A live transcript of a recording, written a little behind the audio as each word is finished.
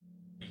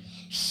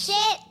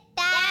Shit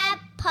Dad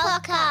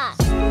Podcast.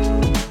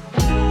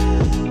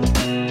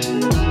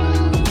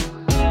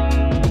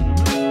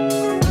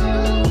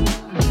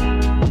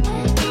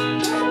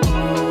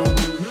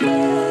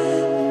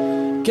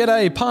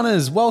 G'day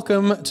punters,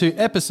 welcome to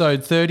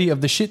episode 30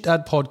 of the Shit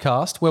Dad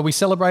Podcast, where we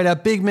celebrate our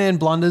big man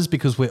blunders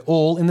because we're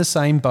all in the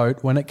same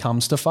boat when it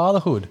comes to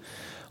fatherhood.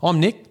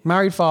 I'm Nick,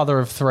 married father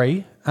of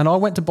 3, and I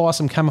went to buy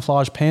some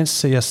camouflage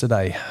pants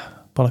yesterday,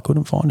 but I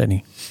couldn't find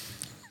any.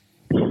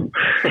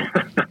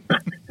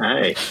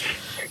 Hey.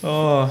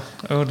 Oh,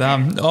 well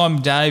done.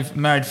 I'm Dave,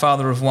 married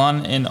father of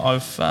 1, and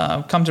I've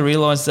come to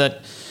realise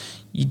that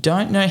you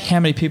don't know how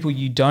many people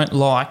you don't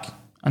like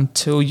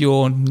until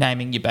you're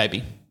naming your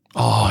baby.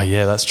 Oh,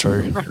 yeah, that's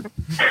true. Some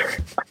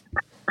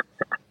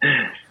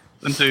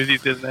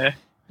doozies in there.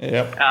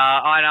 Yep.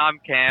 I'm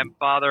Cam,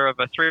 father of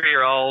a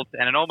 3-year-old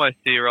and an almost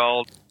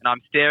 2-year-old, and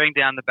I'm staring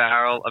down the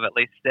barrel of at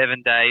least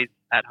 7 days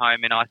at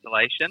home in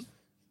isolation.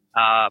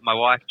 My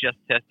wife just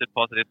tested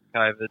positive for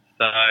COVID,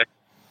 so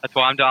that's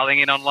why I'm dialing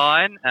in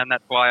online, and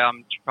that's why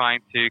I'm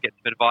trying to get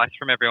some advice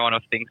from everyone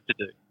of things to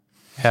do.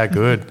 How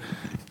good.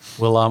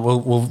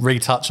 We'll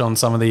retouch on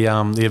some of the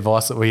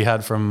advice that we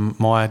had from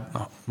my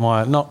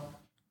not,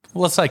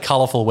 let's say,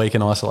 colourful week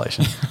in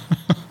isolation.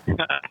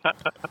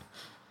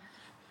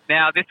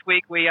 Now, this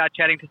week we are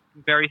chatting to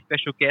some very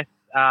special guests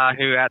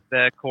who are at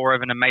the core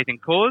of an amazing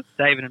cause,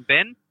 David and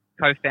Ben,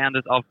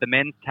 co-founders of the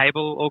Men's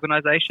Table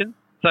organisation.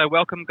 So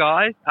welcome,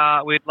 guys.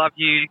 We'd love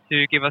you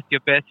to give us your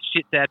best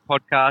Shit Dad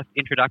podcast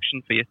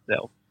introduction for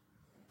yourself.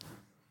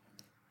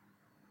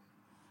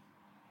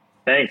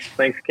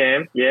 Thanks,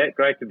 Cam. Yeah,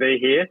 great to be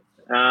here.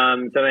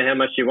 Don't know how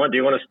much you want. Do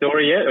you want a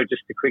story yet or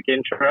just a quick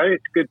intro?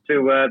 It's good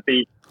to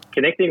be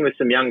connecting with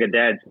some younger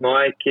dads.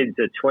 My kids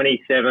are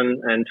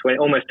 27 and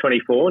almost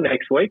 24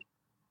 next week.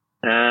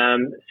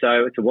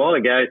 So it's a while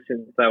ago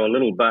since they were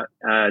little, but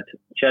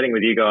chatting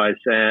with you guys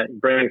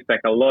brings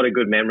back a lot of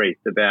good memories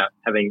about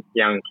having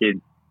young kids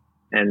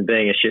and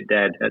being a shit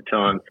dad at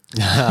times.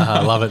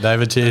 I love it,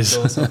 David. Cheers.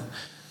 Awesome.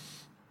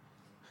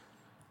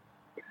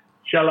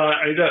 Shall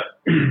I?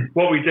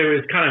 What we do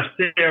is kind of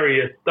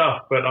serious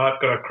stuff, but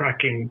I've got a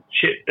cracking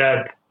shit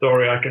dad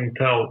story I can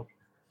tell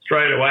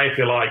straight away if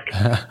you like.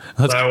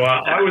 So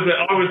I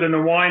was in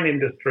the wine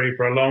industry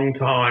for a long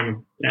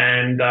time,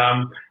 and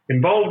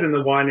involved in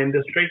the wine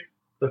industry,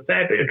 a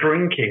fair bit of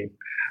drinking.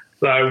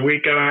 So we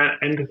go out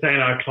and entertain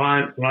our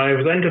clients, and I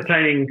was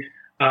entertaining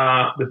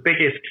the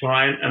biggest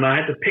client, and I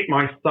had to pick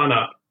my son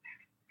up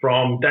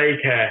from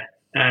daycare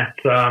at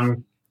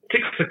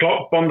 6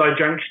 o'clock, Bondi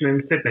Junction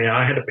in Sydney.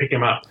 I had to pick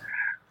him up.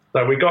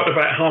 So we got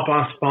about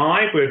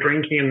 5:30. We were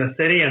drinking in the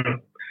city and a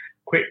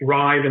quick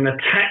ride in a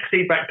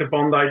taxi back to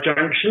Bondi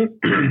Junction.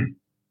 And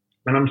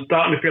I'm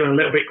starting to feel a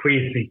little bit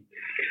queasy.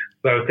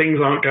 So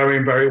things aren't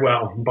going very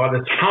well. By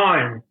the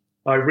time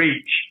I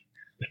reach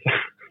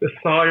the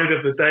side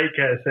of the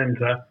daycare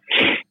centre,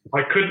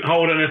 I couldn't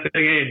hold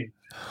anything in.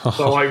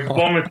 So I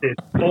vomited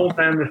all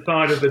down the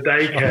side of the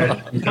daycare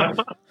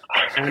centre.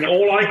 And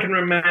all I can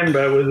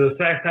remember was a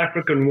South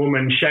African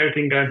woman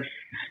shouting, going,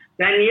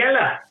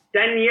 Daniela,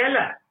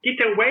 get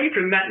away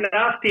from that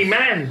nasty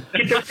man.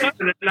 Get away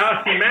from that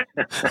nasty man.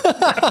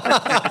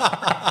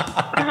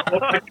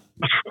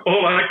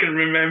 all I can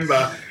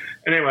remember.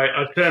 Anyway,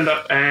 I turned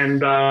up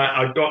and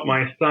I got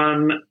my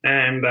son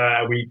and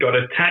we got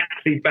a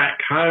taxi back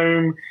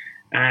home.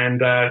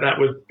 And that's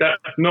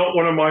not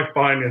one of my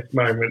finest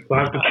moments,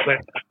 I have to say.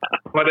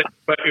 But it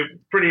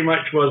pretty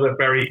much was a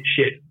very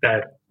shit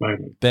dad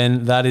moment.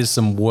 Ben, that is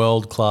some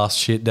world-class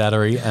shit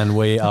daddery, and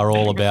we are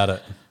all about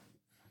it.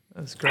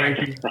 That's great.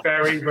 Thank you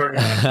very, very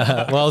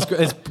much. Well,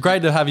 it's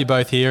great to have you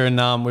both here, and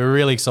we're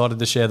really excited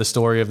to share the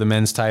story of the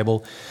Men's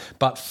Table.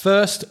 But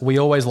first, we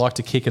always like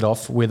to kick it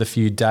off with a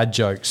few dad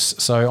jokes.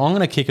 So I'm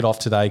going to kick it off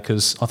today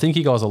because I think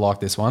you guys will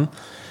like this one.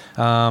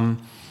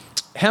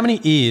 How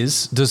many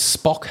ears does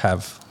Spock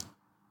have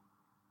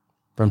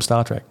from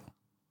Star Trek?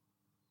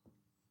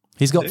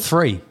 He's got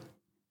 3.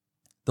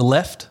 The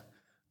left,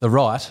 the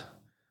right,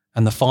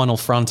 and the final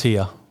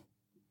frontier.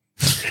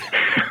 That's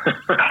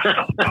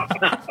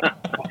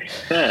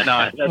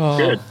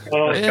good.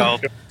 Yeah,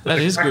 that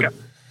is good.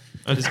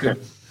 That is good.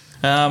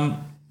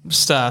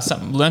 Just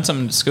learn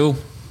something at school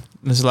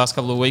this last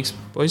couple of weeks,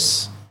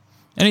 boys.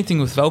 Anything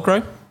with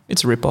Velcro,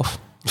 it's a rip-off.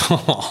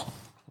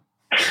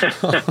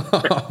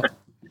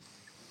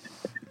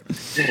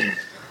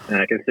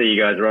 I can see you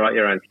guys write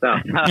your own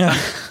stuff.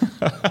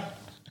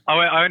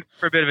 I went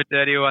for a bit of a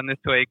dirty one this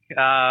week.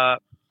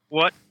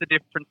 What's the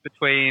difference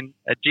between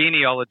a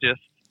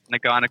genealogist and a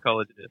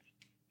gynecologist?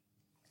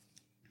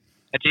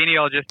 A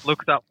genealogist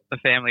looks up the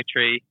family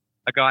tree.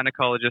 A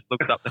gynecologist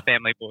looks up the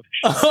family bush.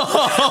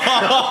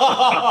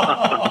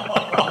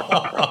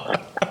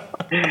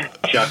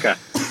 Shocker.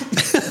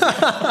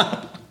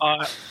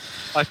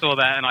 I saw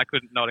that and I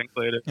couldn't not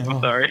include it.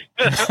 I'm sorry.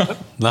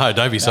 No,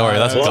 don't be sorry.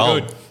 That's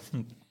gold.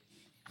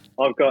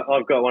 I've got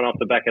one off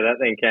the back of that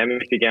then, Cam,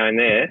 if you're going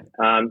there.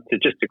 So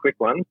just a quick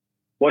one.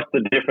 What's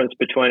the difference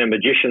between a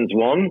magician's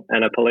wand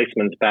and a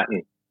policeman's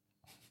baton?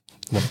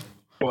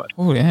 What?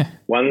 Oh, yeah.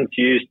 One's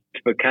used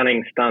for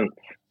cunning stunts.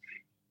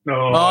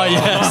 Oh,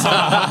 yes.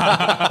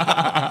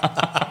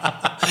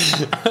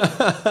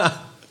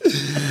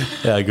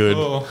 Yeah, good.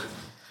 Oh,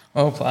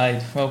 well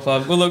played, well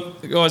played. Well,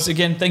 look, guys,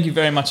 again, thank you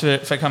very much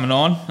for coming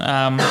on.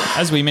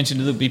 As we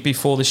mentioned a little bit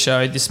before the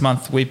show, this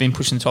month we've been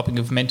pushing the topic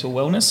of mental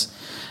wellness.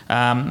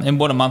 And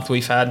what a month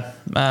we've had.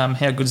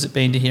 How good has it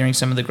been to hearing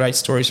some of the great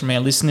stories from our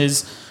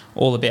listeners,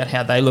 all about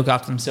how they look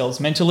after themselves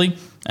mentally,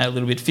 a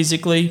little bit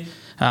physically,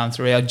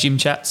 through our gym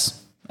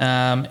chats.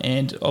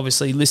 And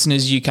obviously,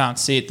 listeners, you can't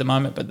see at the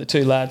moment, but the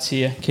two lads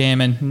here,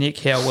 Cam and Nick,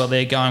 how well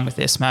they're going with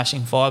their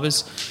smashing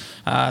fibres,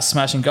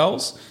 smashing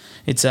goals.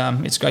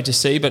 It's great to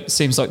see, but it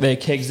seems like their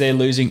kegs they're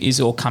losing is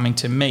all coming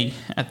to me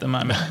at the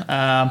moment.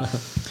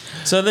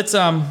 So let's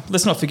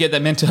not forget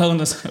that mental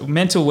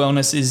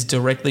wellness is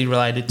directly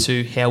related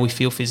to how we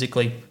feel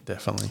physically.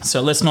 Definitely.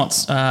 So let's not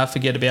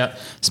forget about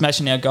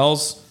smashing our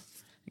goals.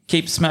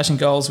 Keep smashing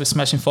goals with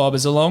Smashing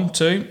Fibres along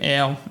to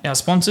our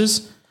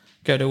sponsors.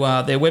 Go to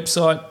their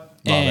website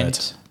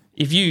and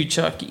if you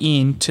chuck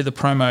in to the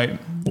promo.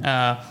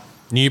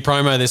 New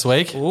promo this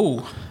week.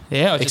 Ooh,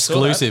 yeah. I just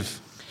saw that. Exclusive.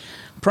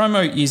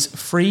 Promo is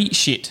free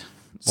shit.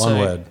 One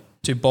word.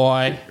 To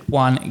buy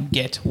one,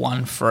 get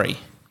one free.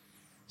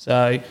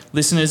 So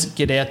listeners,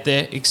 get out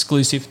there,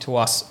 exclusive to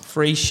us.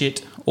 Free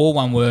shit, all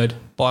one word,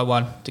 buy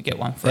one to get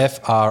one free.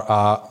 FREESHIT.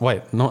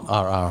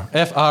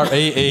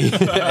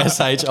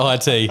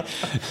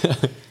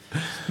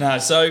 No,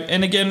 so,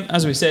 and again,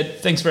 as we said,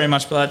 thanks very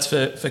much, lads,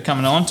 for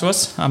coming on to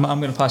us. I'm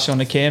going to pass you on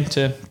to Cam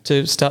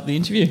to start the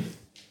interview.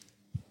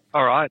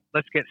 All right,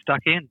 let's get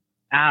stuck in.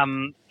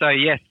 So,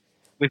 yes,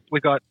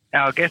 we've got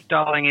our guest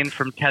dialing in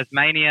from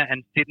Tasmania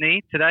and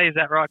Sydney today. Is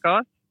that right,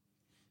 guys?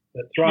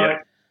 That's right.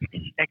 Yep.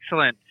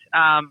 Excellent.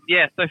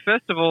 So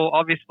first of all,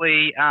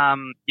 obviously,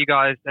 you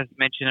guys, as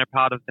mentioned, are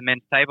part of the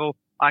men's table.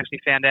 I actually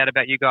found out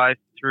about you guys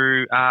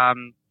through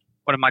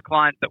one of my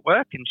clients at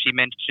work, and she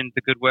mentioned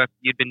the good work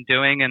you'd been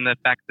doing and the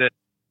fact that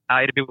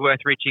it'd be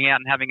worth reaching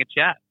out and having a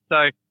chat.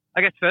 So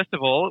I guess, first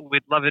of all,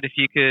 we'd love it if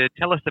you could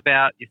tell us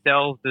about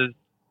yourselves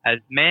as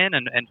men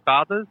and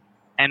fathers,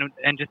 and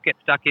just get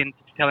stuck into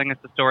telling us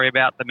the story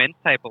about the men's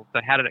table. So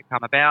how did it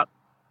come about?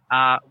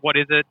 What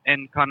is it,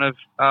 and kind of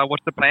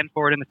what's the plan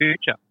for it in the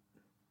future?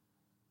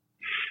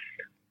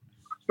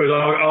 But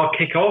I'll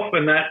kick off,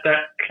 and that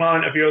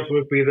client of yours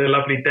would be the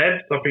lovely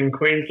Debs up in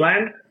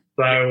Queensland.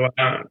 So,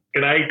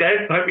 g'day,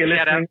 Debs. Hope you're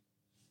listening.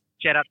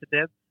 Shout out to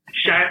Debs.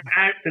 Shout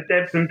out to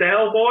Debs and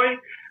Dale, boy.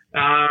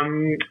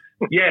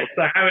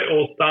 So how it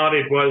all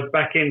started was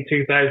back in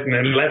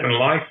 2011.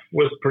 Life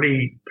was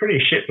pretty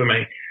shit for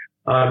me.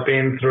 I've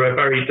been through a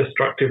very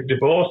destructive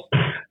divorce.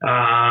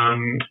 I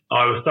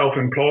was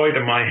self-employed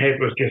and my head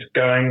was just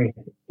going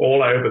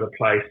all over the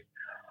place.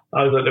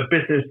 I was at a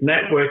business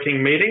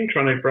networking meeting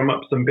trying to drum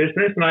up some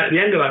business. And at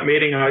the end of that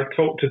meeting, I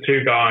talked to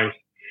two guys.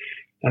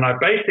 And I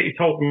basically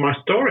told them my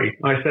story.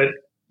 I said,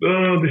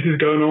 this is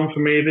going on for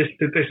me. This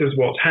is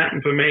what's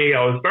happened for me.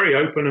 I was very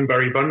open and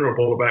very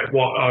vulnerable about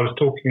what I was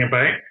talking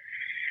about.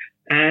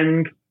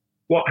 And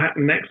what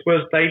happened next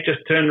was they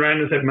just turned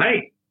around and said,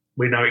 mate,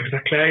 we know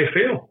exactly how you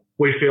feel.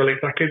 We feel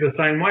exactly the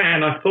same way.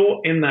 And I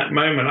thought in that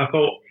moment,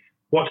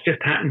 what's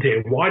just happened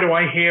here? Why do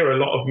I hear a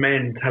lot of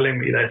men telling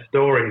me their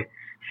story?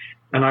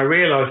 And I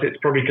realised it's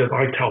probably because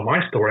I tell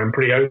my story. I'm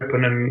pretty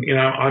open and,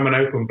 I'm an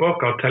open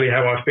book. I'll tell you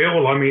how I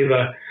feel. I'm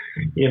either,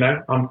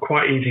 I'm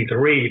quite easy to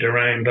read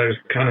around those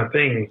kind of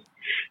things.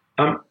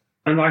 And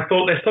I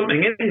thought there's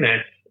something in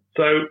this.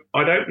 So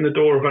I'd opened the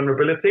door of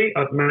vulnerability.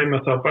 I'd made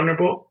myself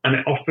vulnerable and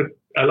it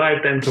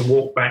allowed them to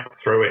walk back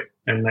through it.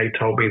 And they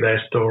told me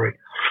their story.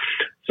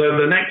 So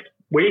the next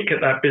week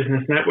at that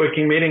business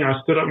networking meeting,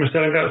 I stood up and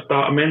said, I'm going to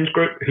start a men's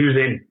group. Who's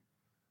in?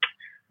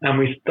 And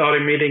we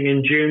started meeting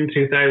in June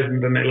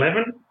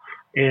 2011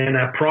 in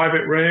a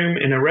private room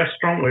in a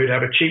restaurant where we'd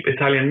have a cheap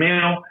Italian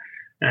meal.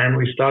 And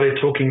we started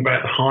talking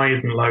about the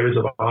highs and lows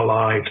of our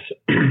lives.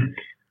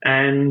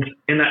 And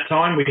in that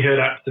time, we heard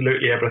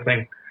absolutely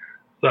everything.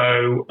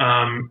 So,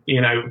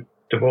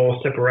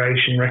 divorce,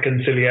 separation,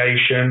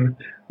 reconciliation,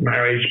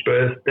 marriage,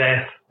 birth,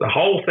 death, the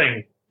whole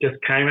thing just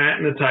came out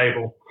on the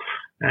table.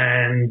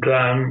 And,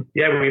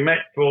 we met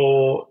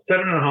for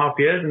 7.5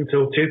 years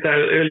until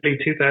early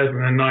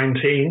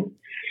 2019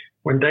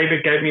 when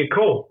David gave me a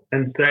call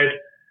and said,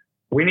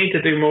 we need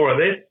to do more of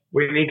this.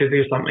 We need to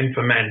do something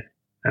for men.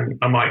 And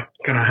I might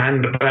kind of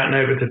hand the baton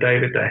over to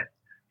David there.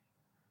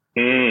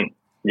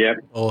 Yep.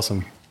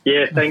 Awesome.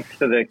 Yeah, thanks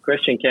for the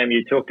question, Cam.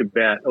 You talked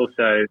about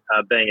also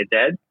being a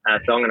dad.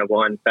 So I'm going to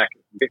wind back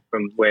a bit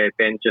from where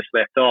Ben just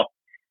left off.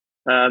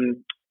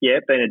 Been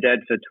a dad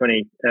for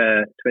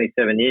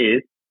 27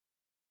 years.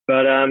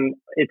 But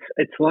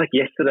it's like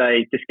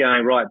yesterday, just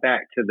going right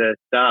back to the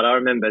start. I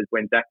remember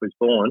when Zach was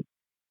born,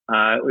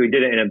 we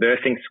did it in a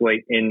birthing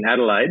suite in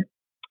Adelaide.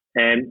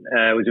 And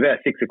it was about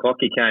 6 o'clock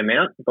he came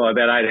out. By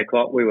about 8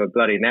 o'clock, we were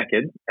bloody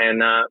knackered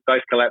and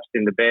both collapsed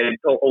in the bed.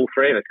 All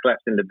three of us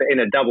collapsed in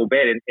a double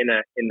bed in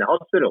the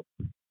hospital,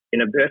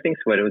 in a birthing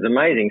suite. It was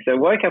amazing. So I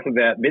woke up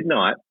about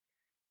midnight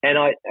And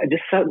I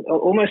just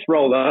almost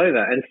rolled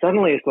over, and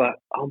suddenly it's like,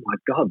 oh my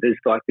God, there's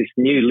like this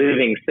new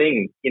living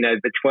thing,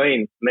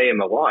 between me and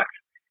my wife.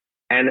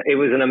 And it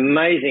was an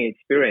amazing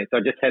experience. I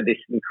just had this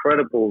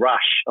incredible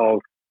rush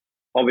of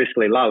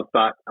obviously love,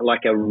 but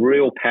like a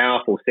real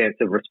powerful sense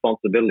of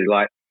responsibility.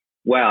 Like,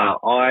 wow,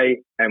 I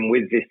am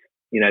with this,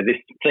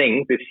 this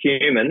thing, this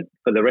human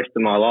for the rest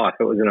of my life.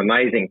 It was an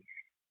amazing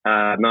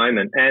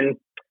moment. And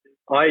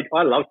I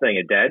love being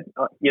a dad.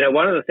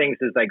 One of the things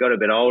as they got a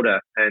bit older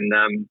and,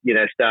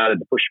 started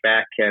to push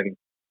back and,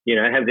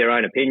 have their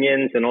own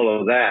opinions and all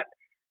of that,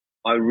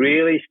 I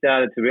really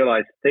started to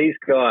realize these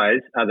guys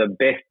are the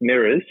best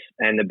mirrors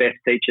and the best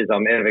teachers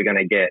I'm ever going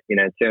to get, in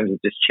terms of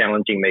just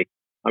challenging me.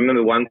 I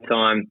remember one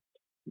time,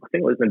 I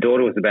think it was my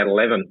daughter was about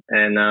 11,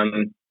 and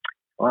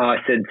I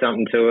said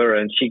something to her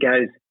and she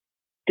goes,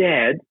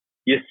 Dad,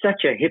 you're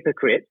such a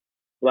hypocrite.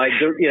 Like,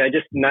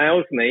 just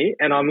nails me.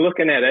 And I'm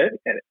looking at it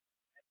and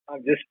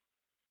I'm just,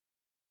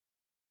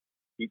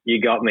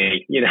 you got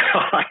me,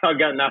 I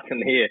got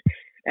nothing here.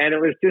 And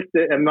it was just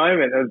a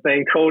moment of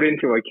being called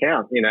into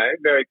account,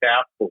 very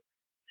powerful.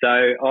 So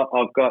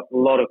I've got a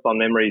lot of fond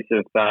memories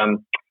of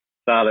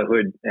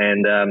fatherhood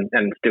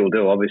and still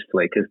do,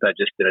 obviously, because they're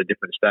just at a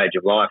different stage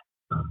of life.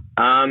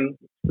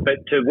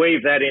 But to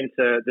weave that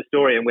into the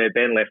story and where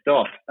Ben left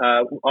off,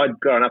 I'd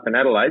grown up in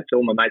Adelaide, so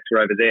all my mates were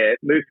over there,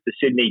 moved to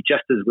Sydney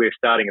just as we were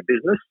starting a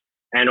business,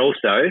 and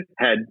also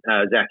had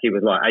Zach, he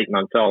was like 8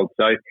 months old.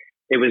 So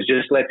it was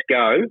just, let's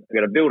go. I've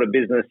got to build a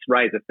business,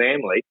 raise a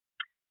family.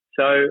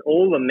 So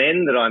all the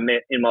men that I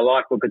met in my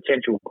life were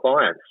potential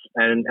clients.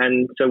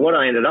 And so what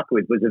I ended up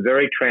with was a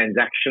very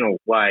transactional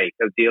way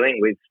of dealing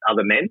with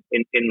other men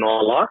in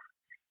my life.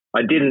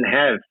 I didn't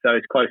have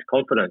those close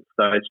confidence,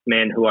 those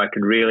men who I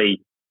could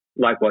really,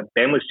 like what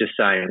Ben was just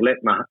saying, let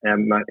my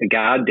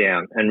guard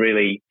down and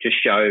really just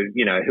show,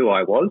 who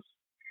I was.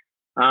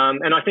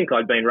 And I think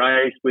I'd been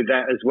raised with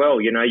that as well.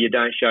 You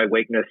don't show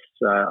weakness.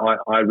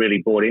 I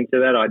really bought into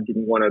that. I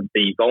didn't want to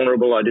be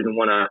vulnerable. I didn't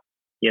want to,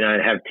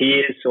 have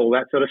tears, all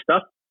that sort of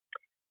stuff.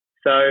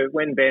 So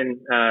when Ben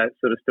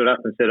sort of stood up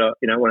and said, I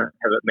want to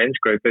have a men's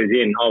group, who's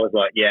in? I was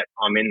like, yeah,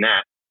 I'm in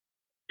that.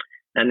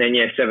 And then,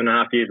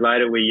 7.5 years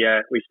later, we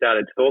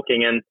started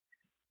talking, and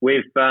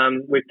we've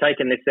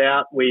taken this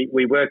out. We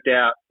worked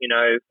out,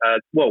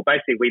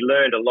 basically we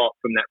learned a lot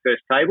from that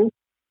first table,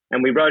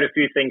 and we wrote a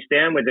few things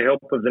down with the help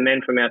of the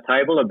men from our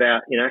table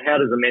about, how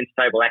does a men's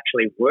table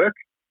actually work?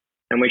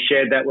 And we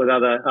shared that with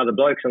other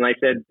blokes, and they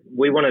said,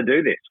 we want to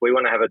do this. We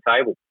want to have a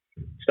table.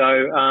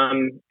 So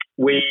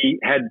we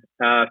had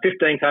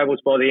 15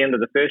 tables by the end of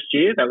the first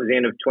year. That was the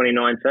end of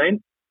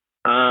 2019.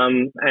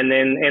 And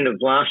then end of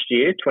last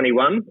year,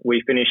 21,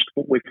 we finished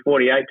with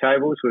 48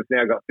 tables. We've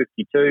now got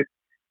 52.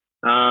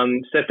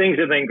 So things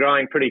have been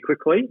growing pretty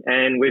quickly,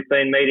 and we've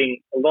been meeting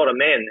a lot of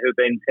men who've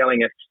been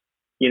telling us,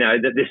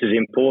 that this is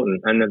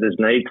important and that there's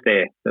needs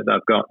there that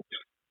they've got.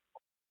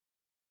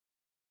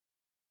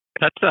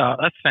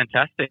 That's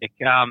fantastic.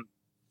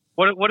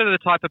 What are the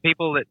type of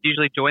people that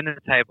usually join the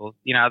tables?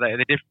 Are they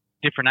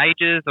different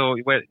ages, or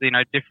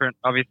different?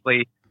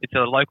 Obviously, it's a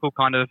local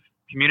kind of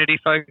community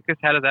focus.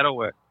 How does that all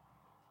work?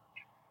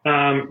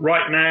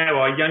 Right now,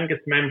 our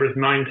youngest member is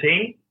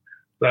 19,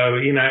 so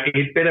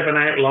he's a bit of an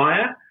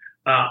outlier.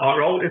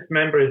 Our oldest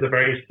member is a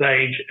very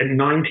sage, a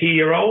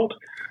 90-year-old.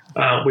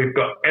 We've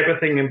got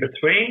everything in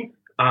between.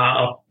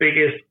 Our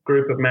biggest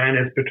group of men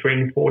is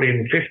between 40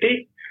 and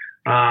 50,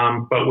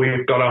 but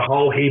we've got a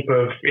whole heap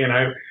of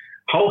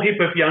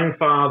young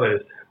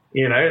fathers.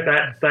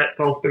 That's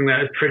often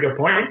a trigger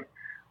point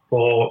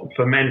for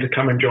men to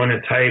come and join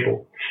a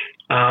table.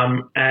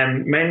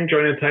 And men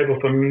join a table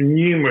for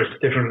numerous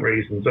different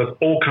reasons. There's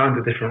all kinds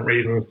of different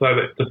reasons. So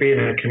that to be in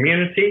a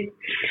community,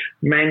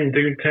 men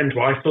do tend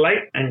to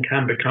isolate and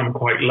can become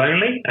quite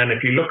lonely. And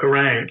if you look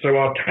around, so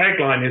our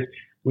tagline is,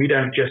 we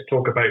don't just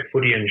talk about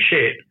footy and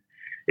shit.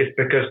 It's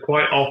because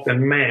quite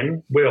often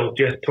men will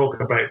just talk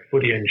about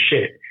footy and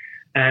shit.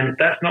 And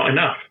that's not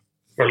enough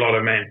for a lot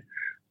of men.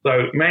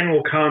 So men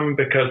will come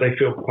because they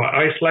feel quite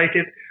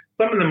isolated.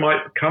 Some of them might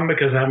come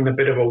because they're having a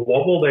bit of a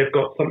wobble. They've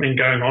got something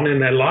going on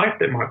in their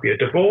life. It might be a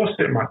divorce.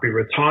 It might be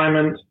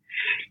retirement.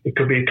 It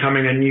could be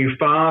becoming a new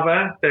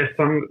father. There's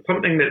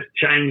something that's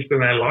changed in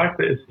their life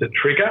that is the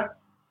trigger.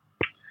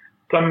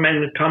 Some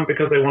men come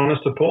because they want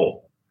to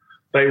support.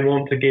 They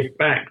want to give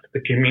back to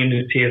the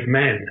community of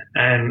men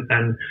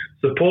and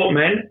support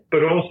men,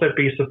 but also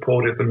be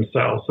supported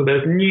themselves. So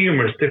there's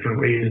numerous different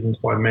reasons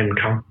why men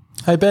come.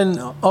 Hey, Ben,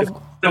 I'll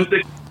just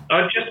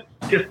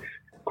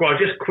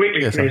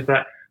quickly finish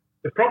that.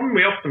 The problem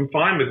we often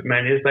find with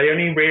men is they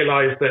only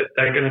realise that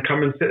they're going to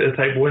come and sit at the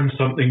table when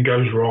something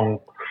goes wrong.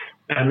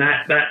 And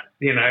that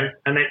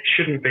and it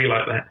shouldn't be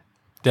like that.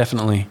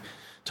 Definitely.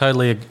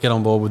 Totally get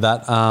on board with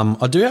that.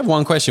 I do have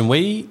one question.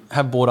 We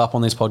have brought up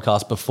on this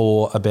podcast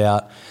before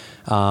about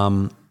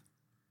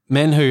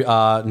men who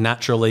are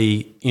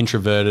naturally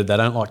introverted. They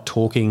don't like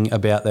talking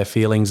about their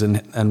feelings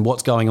and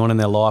what's going on in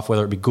their life,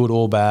 whether it be good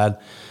or bad.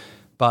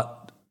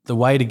 But the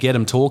way to get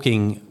them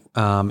talking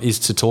is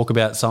to talk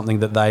about something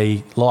that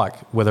they like,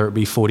 whether it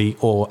be footy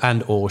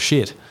or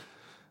shit.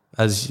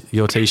 as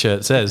your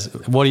T-shirt says.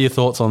 What are your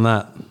thoughts on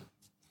that?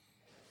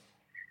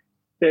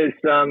 There's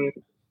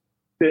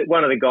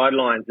one of the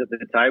guidelines at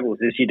the tables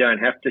is you don't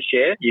have to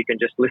share. You can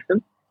just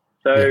listen.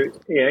 So,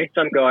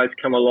 some guys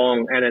come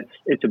along and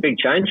it's a big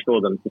change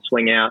for them to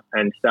swing out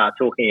and start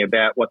talking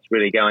about what's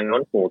really going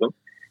on for them.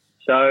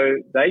 So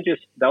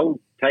they'll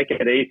take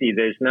it easy.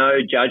 There's no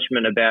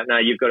judgment about, no,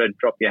 you've got to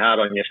drop your heart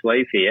on your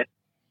sleeve here.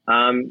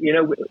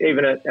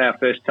 Even at our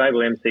first table,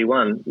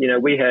 MC1,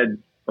 we had,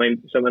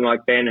 someone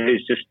like Ben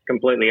who's just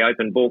completely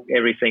open book,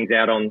 everything's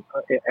out on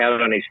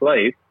his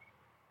sleeve.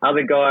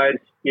 Other guys,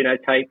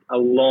 take a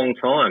long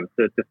time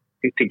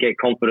to get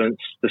confidence,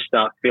 to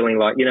start feeling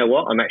like, you know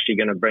what, I'm actually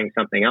going to bring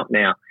something up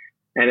now.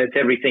 And it's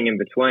everything in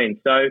between.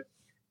 So,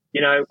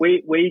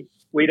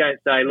 we don't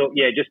say, look,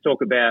 just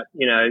talk about,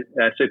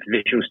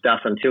 superficial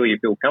stuff until you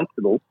feel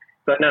comfortable.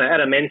 But no, at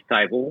a men's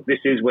table, this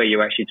is where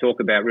you actually talk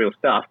about real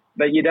stuff.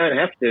 But you don't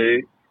have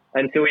to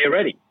until you're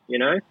ready,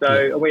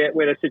 So we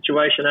had a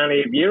situation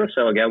only a year or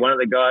so ago. One of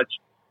the guys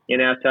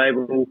in our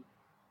table,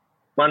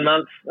 1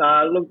 month,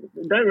 look,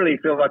 don't really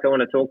feel like I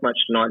want to talk much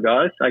tonight,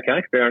 guys.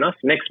 Okay, fair enough.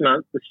 Next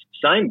month, the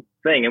same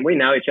thing. And we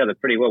know each other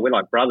pretty well. We're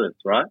like brothers,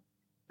 right?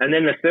 And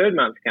then the third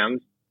month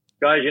comes.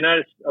 Guys, you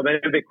notice I've been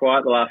a bit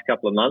quiet the last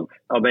couple of months.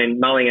 I've been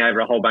mulling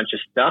over a whole bunch of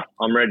stuff.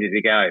 I'm ready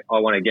to go. I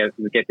want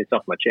to get this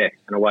off my chest.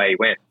 And away he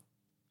went.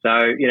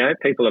 So,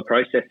 people are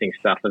processing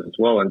stuff as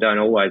well and don't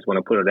always want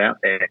to put it out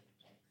there.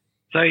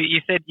 So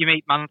you said you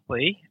meet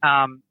monthly.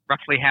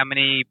 Roughly how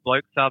many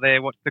blokes are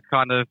there? What's the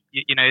kind of,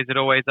 is it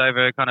always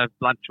over kind of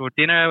lunch or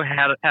dinner?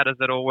 How does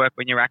it all work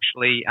when you're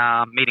actually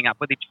meeting up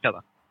with each other?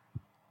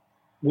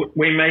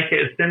 We make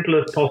it as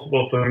simple as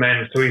possible for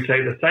men. So we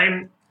say the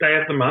same day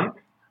of the month,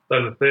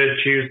 so the third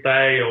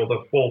Tuesday or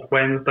the fourth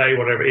Wednesday,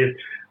 whatever it is,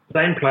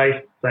 same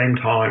place, same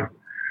time.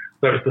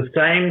 So it's the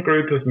same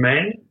group of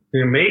men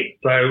who meet.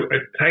 So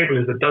a table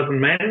is a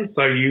dozen men.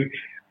 So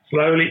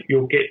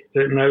you'll get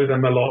to know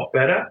them a lot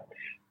better.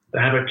 They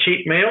have a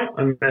cheap meal,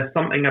 and there's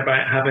something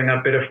about having a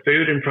bit of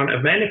food in front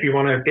of men. If you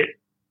want to get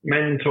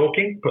men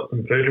talking, put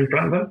some food in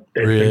front of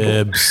them.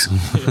 Ribs.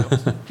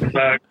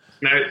 So,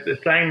 the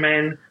same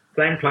men,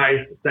 same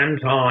place, same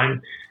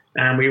time,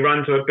 and we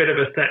run to a bit of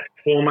a set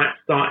format.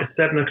 Start at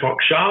 7 o'clock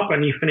sharp,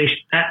 and you finish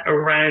at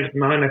around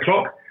 9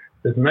 o'clock.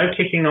 There's no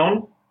kicking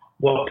on.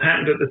 What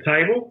happened at the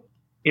table?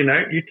 You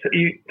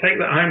take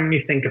that home and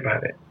you think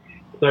about it.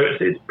 So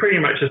it's pretty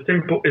much a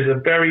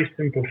very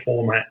simple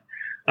format.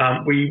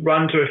 We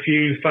run to a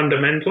few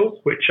fundamentals,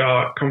 which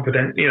are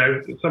confident.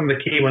 Some of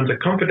the key ones are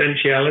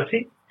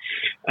confidentiality,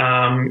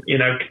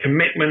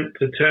 commitment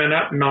to turn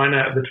up 9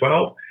 out of the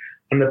 12.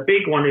 And the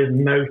big one is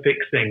no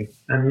fixing.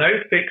 And no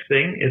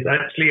fixing is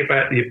actually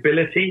about the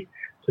ability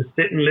to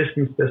sit and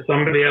listen to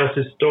somebody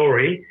else's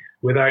story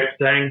without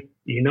saying,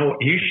 you know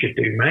what you should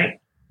do, mate.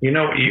 You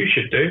know what you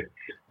should do.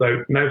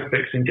 So no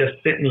fixing,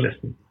 just sit and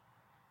listen.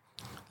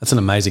 That's an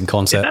amazing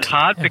concept. Is that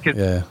hard?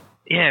 Because,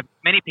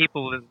 many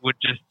people would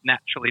just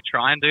naturally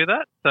try and do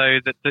that. So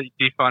do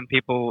you find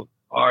people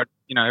are,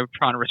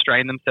 trying to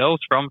restrain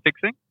themselves from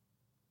fixing?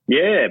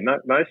 Yeah,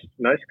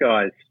 most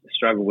guys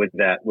struggle with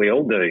that. We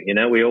all do.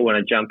 We all want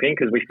to jump in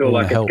because we feel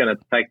like it's going to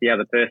take the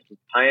other person's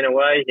pain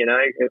away.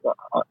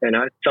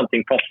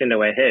 Something pops into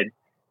our head.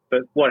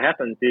 But what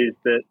happens is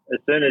that as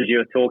soon as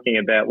you're talking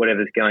about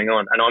whatever's going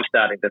on, and I'm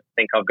starting to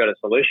think I've got a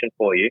solution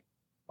for you,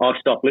 I've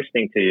stopped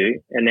listening to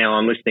you, and now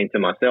I'm listening to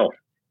myself,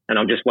 and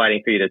I'm just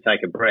waiting for you to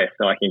take a breath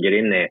so I can get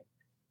in there.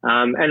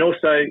 And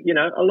also,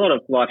 a lot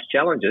of life's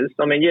challenges.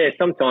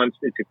 Sometimes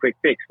it's a quick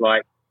fix,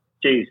 like,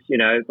 geez,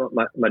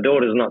 my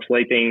daughter's not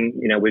sleeping,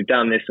 we've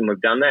done this and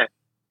we've done that.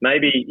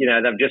 Maybe,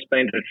 they've just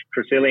been to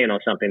Tresillian or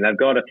something. They've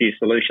got a few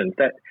solutions.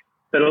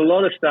 But a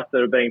lot of stuff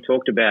that are being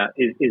talked about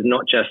is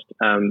not just,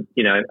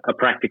 a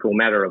practical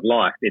matter of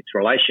life. It's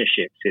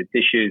relationships. It's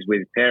issues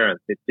with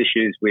parents. It's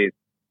issues with,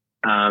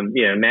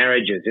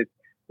 marriages.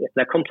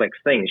 They're complex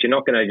things. You're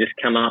not going to just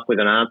come up with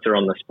an answer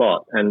on the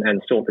spot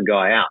and sort the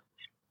guy out.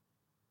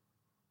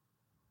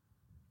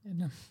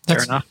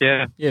 Fair enough,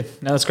 yeah. Yeah,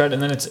 no, that's great.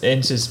 And then it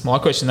answers my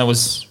question. That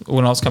was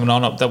when I was coming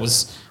on. That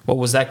was what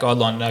was that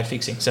guideline? No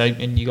fixing. So,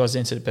 and you guys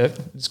answered it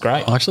perfect. It's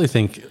great. I actually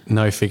think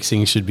no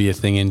fixing should be a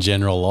thing in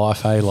general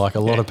life. Hey, like a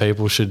lot of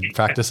people should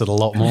practice it a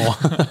lot more,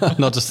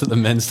 not just at the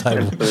men's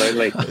table.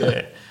 Absolutely.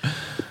 Yeah.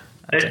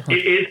 It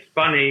is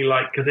funny,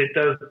 because it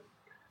does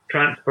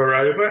transfer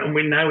over, and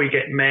we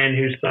get men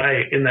who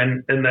say in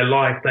their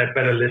life they're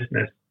better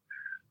listeners.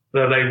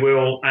 So they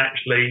will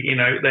actually,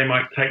 they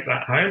might take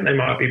that home. They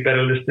might be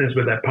better listeners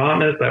with their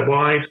partners, their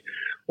wives,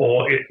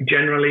 or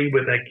generally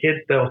with their kids.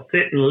 They'll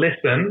sit and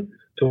listen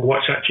to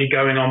what's actually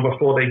going on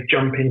before they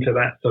jump into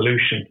that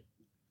solution.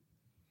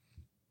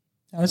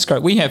 Oh, that's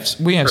great. We have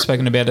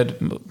spoken about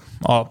it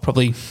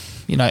probably,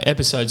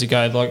 episodes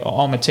ago. Like,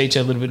 I'm a teacher,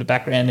 a little bit of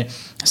background,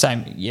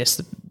 saying,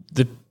 yes,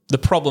 the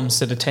problems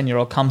that a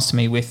 10-year-old comes to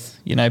me with,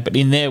 but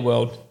in their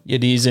world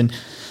it is. And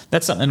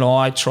that's something that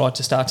I try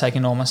to start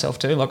taking on myself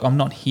too. Like, I'm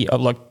not here.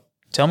 I'm like,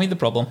 tell me the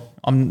problem.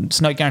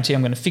 It's no guarantee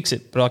I'm going to fix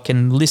it, but I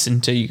can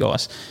listen to you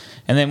guys.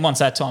 And then once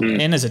that time,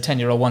 and as a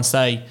 10-year-old, once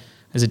they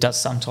as it does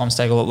sometimes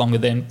take a lot longer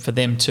than for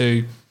them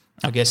to,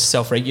 I guess,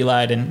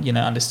 self-regulate and,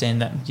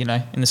 understand that,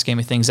 in the scheme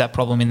of things, that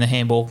problem in the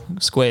handball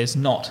square is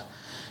not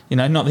the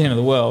end of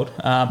the world.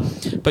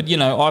 But,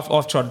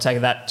 I've tried to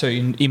take that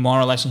too in my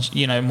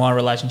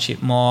relationship,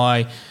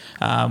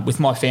 with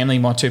my family,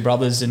 my two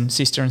brothers and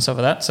sister and stuff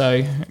like that.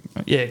 So,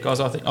 yeah, guys,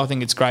 I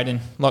think it's great.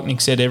 And like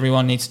Nick said,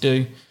 everyone needs to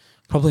do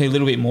probably a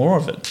little bit more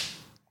of it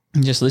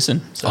and just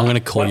listen. So, I'm going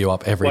to call you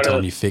up every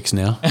time you fix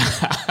now.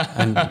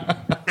 And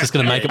just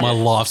going to make it my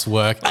life's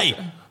work. Hey,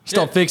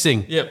 stop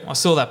fixing. Yep, I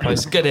saw that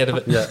post. Get out of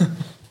it. Yeah.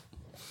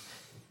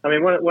 I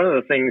mean, one of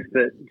the things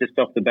that, just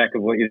off the back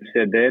of what you've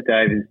said there,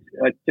 Dave, is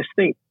I just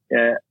think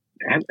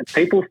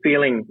people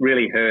feeling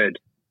really heard.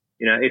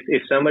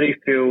 If somebody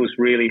feels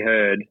really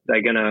heard,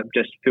 they're going to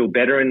just feel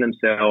better in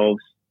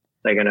themselves.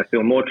 They're going to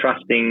feel more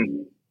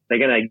trusting. They're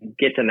going to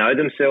get to know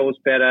themselves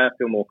better,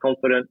 feel more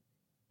confident.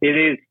 It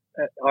is,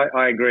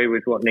 I agree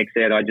with what Nick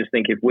said. I just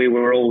think if we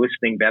were all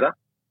listening better,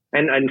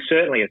 and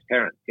certainly as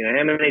parents,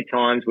 how many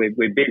times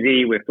we're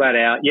busy, we're flat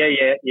out,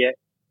 yeah.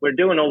 We're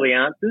doing all the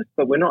answers,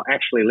 but we're not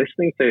actually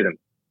listening to them.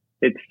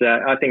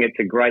 I think it's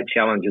a great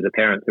challenge as a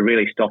parent to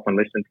really stop and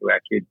listen to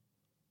our kids.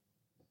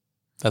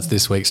 That's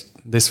this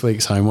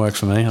week's homework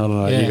for me. I don't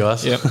know, you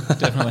guys. Yep,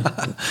 definitely.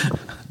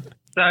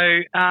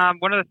 So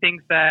one of the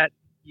things that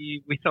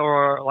we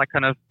saw, like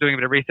kind of doing a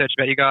bit of research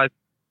about you guys,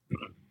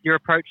 your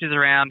approaches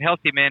around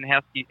healthy men,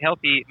 healthy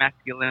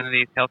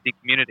masculinities, healthy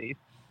communities,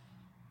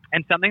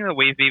 and something that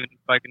we've even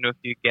spoken to a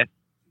few guests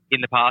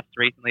in the past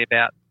recently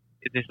about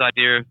is this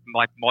idea of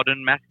like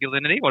modern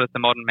masculinity. What does the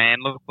modern man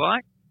look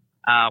like?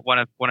 One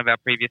of our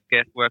previous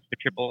guests works for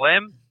Triple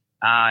M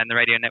in the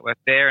radio network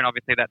there, and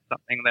obviously that's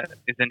something that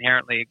is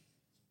inherently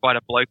quite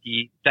a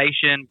blokey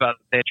station, but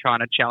they're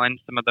trying to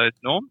challenge some of those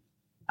norms.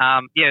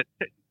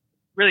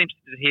 Really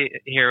interested to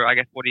hear, I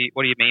guess, what do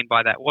you mean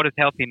by that? What does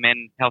healthy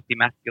men, healthy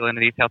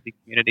masculinities, healthy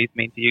communities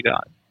mean to you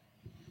guys?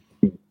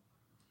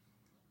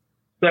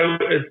 So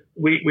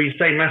we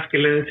say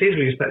masculinities,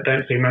 we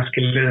don't say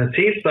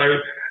masculinities. So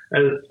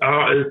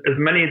as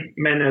many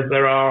men as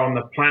there are on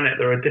the planet,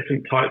 there are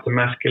different types of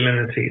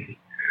masculinities.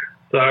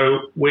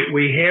 So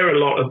we hear a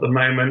lot at the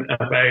moment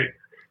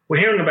we're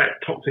hearing about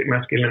toxic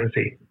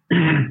masculinity.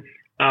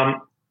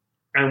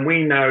 And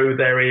we know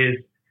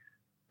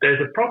there's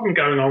a problem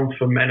going on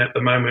for men at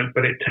the moment,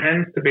 but it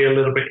tends to be a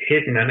little bit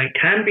hidden, and it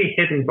can be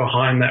hidden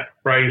behind that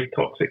phrase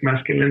toxic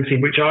masculinity,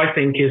 which I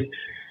think is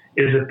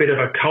a bit of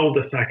a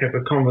cul-de-sac of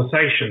a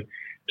conversation.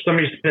 If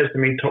somebody says to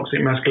me toxic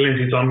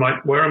masculinities, I'm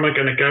like, where am I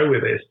going to go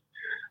with this?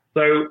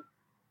 So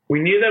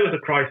we knew there was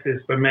a crisis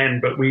for men,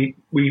 but we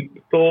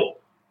thought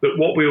that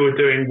what we were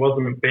doing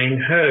wasn't being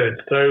heard.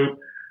 So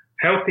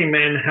healthy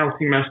men,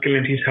 healthy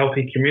masculinities,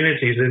 healthy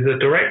communities is a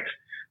direct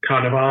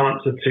kind of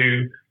answer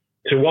to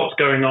what's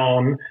going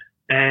on,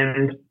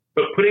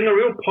 but putting a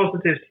real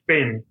positive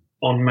spin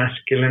on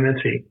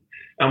masculinity.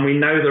 And we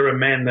know there are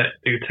men that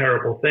do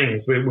terrible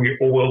things. We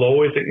will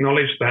always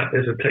acknowledge that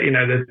there's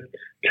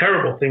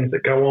terrible things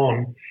that go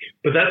on,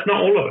 but that's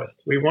not all of us.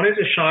 We wanted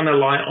to shine a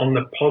light on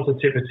the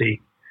positivity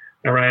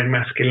around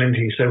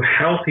masculinity, so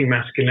healthy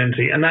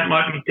masculinity, and that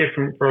might be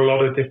different for a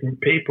lot of different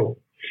people,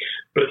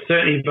 but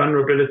certainly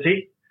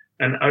vulnerability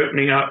and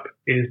opening up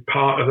is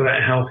part of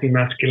that healthy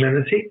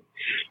masculinity.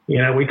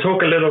 We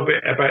talk a little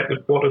bit about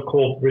what are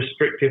called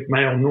restrictive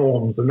male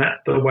norms, and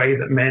that's the way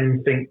that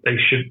men think they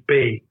should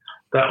be.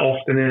 That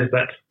often is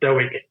that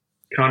stoic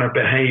kind of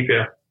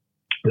behavior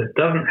that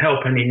doesn't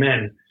help any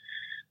men.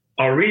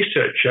 Our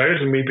research shows,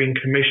 and we've been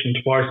commissioned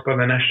twice by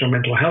the National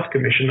Mental Health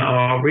Commission,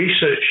 our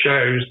research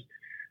shows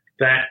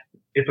that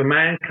if a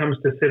man comes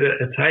to sit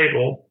at a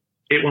table,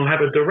 it will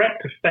have a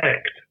direct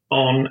effect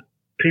on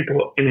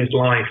people in his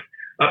life,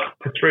 up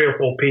to 3 or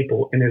 4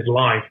 people in his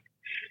life.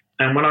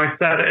 And when I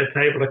sat at a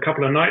table a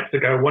couple of nights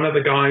ago, one of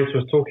the guys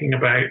was talking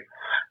about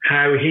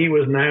how he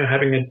was now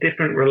having a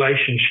different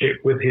relationship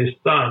with his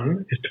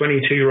son, his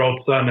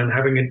 22-year-old son, and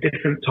having a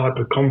different type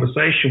of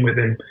conversation with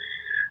him.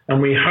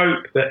 And we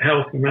hope that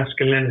healthy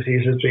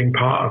masculinities has been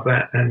part of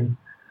that and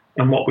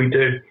what we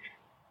do.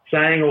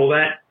 Saying all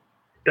that,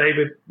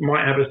 David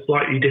might have a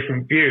slightly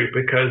different view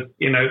because,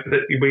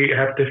 that we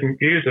have different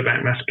views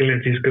about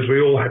masculinities because we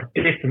all have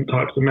different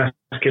types of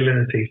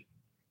masculinities.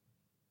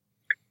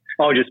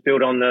 I'll just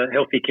build on the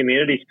healthy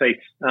communities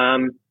piece.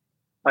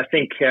 I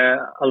think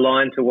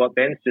aligned to what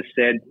Ben's just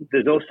said,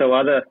 there's also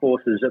other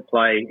forces at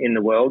play in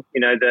the world.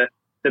 The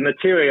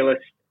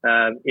materialist,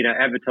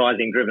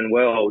 advertising-driven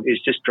world is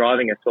just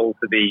driving us all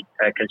to be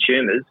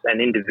consumers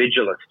and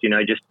individualists.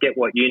 Just get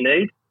what you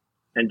need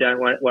and don't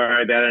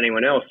worry about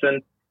anyone else.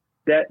 And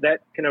that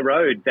can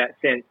erode that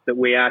sense that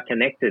we are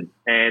connected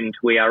and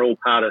we are all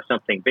part of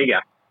something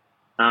bigger.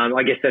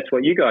 I guess that's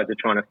what you guys are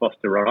trying to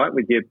foster, right,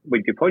 with your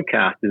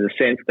podcast, is a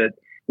sense that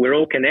we're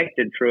all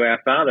connected through our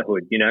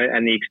fatherhood,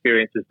 and the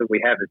experiences that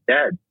we have as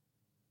dads.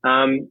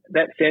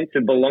 That sense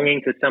of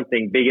belonging to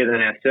something bigger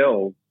than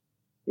ourselves,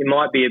 it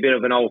might be a bit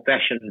of an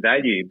old-fashioned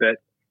value, but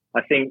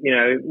I think,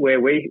 where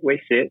we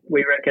sit,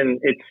 we reckon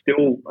it's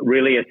still a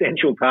really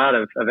essential part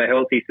of a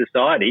healthy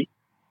society.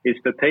 is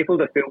for people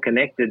to feel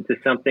connected to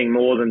something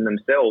more than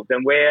themselves,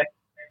 and where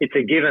it's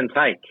a give and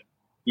take.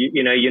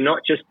 You know, you're not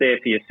just there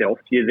for yourself,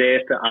 you're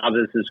there for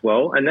others as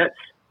well. And that's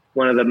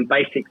one of the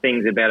basic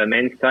things about a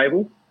men's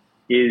table,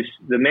 is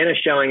the men are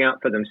showing up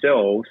for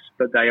themselves,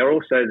 but they are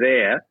also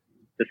there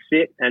to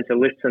sit and to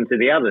listen to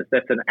the others.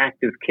 That's an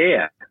act of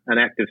care, an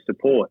act of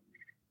support.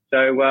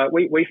 So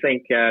we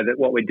think that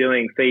what we're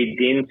doing feeds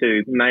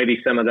into maybe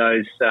some of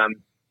those,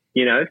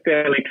 you know,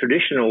 fairly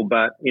traditional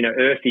but, you know,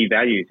 earthy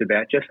values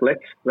about just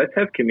let's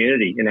have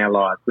community in our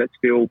lives. Let's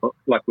feel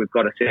like we've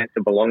got a sense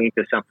of belonging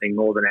to something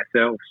more than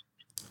ourselves.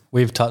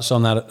 We've touched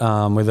on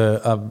that with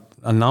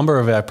a number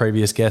of our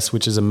previous guests,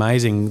 which is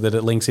amazing that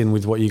it links in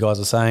with what you guys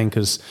are saying,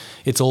 because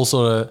it's all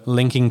sort of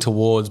linking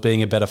towards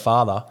being a better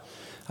father.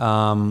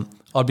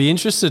 I'd be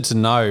interested to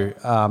know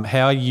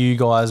how you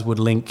guys would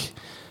link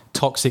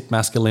toxic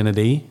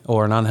masculinity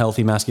or an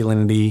unhealthy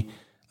masculinity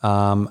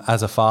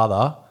as a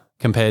father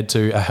compared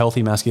to a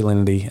healthy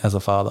masculinity as a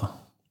father.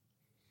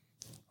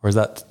 Or is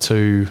that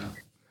too...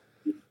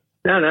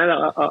 No,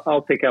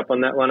 I'll pick up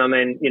on that one. I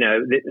mean, you know,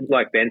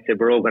 like Ben said,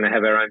 we're all going to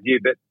have our own view,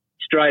 but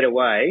straight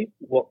away,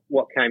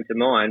 what came to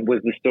mind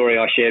was the story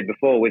I shared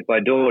before with my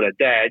daughter.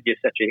 Dad, you're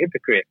such a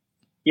hypocrite.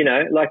 You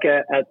know, like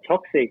a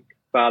toxic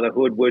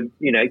fatherhood would,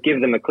 you know, give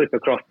them a clip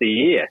across the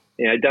ear.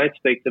 You know, don't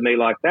speak to me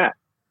like that.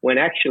 When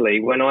actually,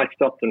 when I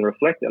stopped and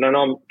reflected,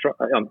 and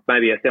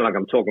maybe I sound like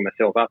I'm talking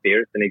myself up here.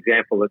 It's an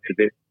example that's a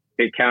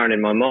bit current in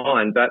my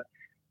mind, but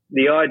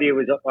the idea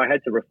was I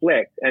had to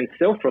reflect and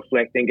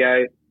self-reflect and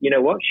go, you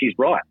know what, she's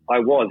right. I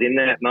was in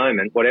that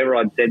moment, whatever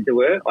I'd said to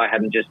her, I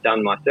hadn't just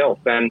done myself.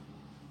 And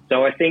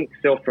so I think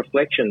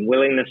self-reflection,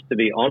 willingness to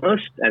be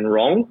honest and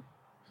wrong,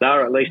 there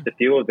are at least a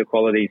few of the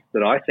qualities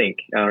that I think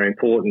are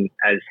important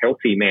as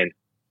healthy men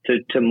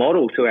to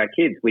model to our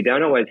kids. We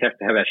don't always have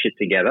to have our shit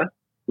together.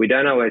 We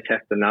don't always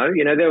have to know.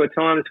 You know, there were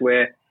times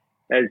where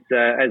as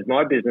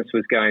my business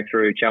was going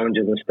through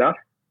challenges and stuff,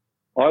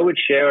 I would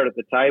share it at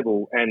the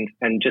table and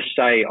just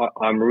say,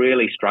 I'm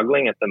really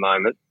struggling at the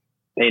moment,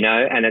 you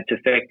know, and it's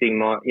affecting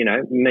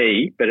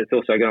me, but it's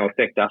also going to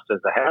affect us as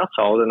a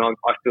household. And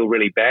I feel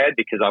really bad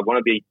because I want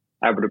to be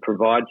able to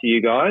provide to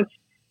you guys.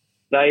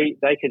 They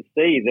could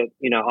see that,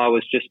 you know, I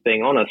was just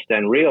being honest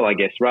and real, I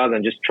guess, rather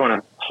than just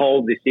trying to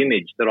hold this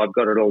image that I've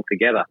got it all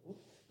together.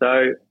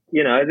 So,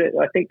 you know,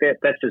 I think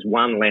that's just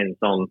one lens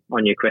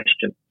on your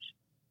question.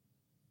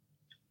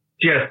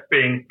 Just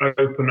being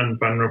open and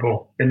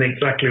vulnerable, and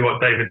exactly what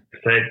David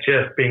said,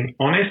 just being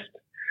honest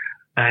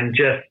and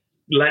just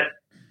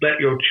let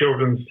your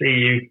children see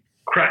you,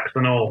 cracks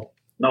and all.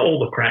 Not all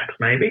the cracks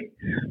maybe,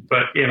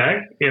 but you know,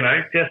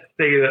 just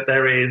see that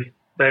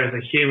there's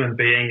a human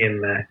being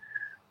in there.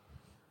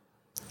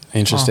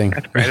 Interesting.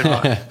 That's great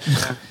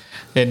advice.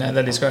 Yeah, no,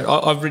 that is great.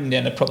 I've written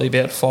down probably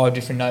about 5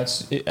 different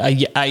notes,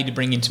 A, to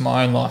bring into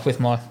my own life with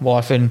my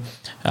wife and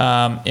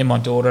my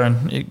daughter,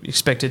 and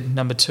expected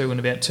number 2 in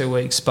about 2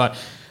 weeks. But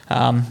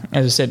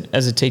as I said,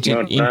 as a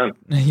teacher,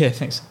 yeah,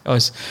 thanks.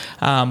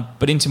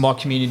 But into my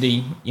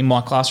community in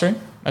my classroom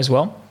as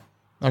well.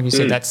 Like you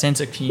said, that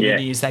sense of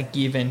community is that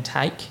give and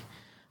take.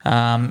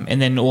 And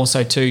then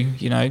also too,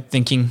 you know,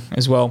 thinking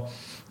as well,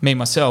 me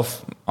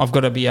myself, I've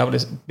got to be able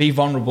to be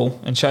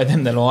vulnerable and show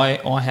them that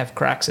I have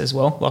cracks as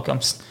well. Like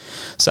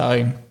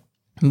so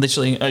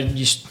literally,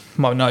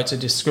 my notes are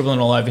just scribbling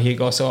all over here,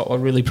 guys. So I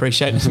really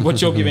appreciate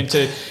what you're giving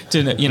to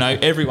you know,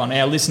 everyone,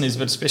 our listeners,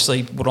 but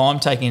especially what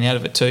I'm taking out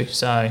of it too.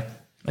 So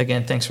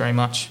again, thanks very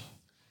much.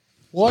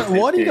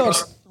 Why do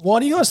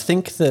you guys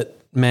think that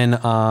men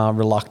are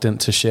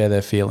reluctant to share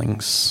their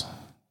feelings?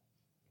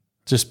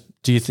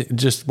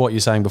 Just what you're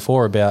saying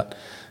before about,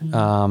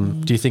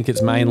 do you think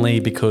it's mainly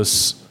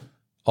because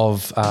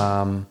of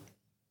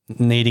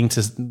needing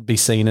to be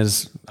seen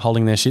as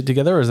holding their shit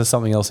together, or is there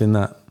something else in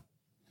that?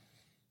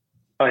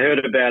 I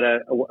heard about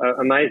an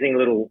amazing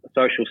little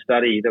social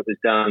study that was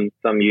done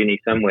some uni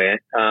somewhere.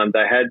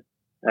 They had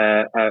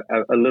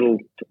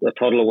a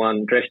toddler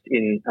one dressed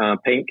in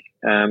pink,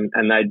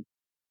 and they'd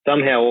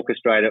somehow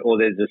orchestrate it, or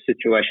there's a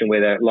situation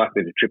where they're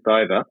likely to trip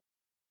over.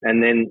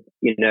 And then,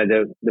 you know,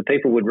 the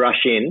people would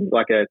rush in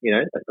like a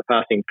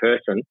passing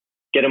person,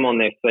 get them on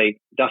their feet,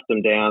 dust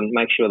them down,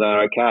 make sure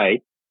they're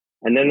okay.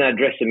 And then they'd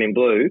dress them in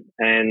blue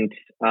and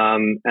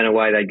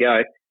away they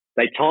go.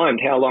 They timed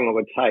how long it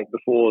would take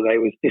before there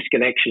was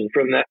disconnection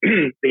from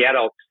the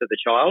adults to the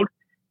child.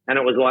 And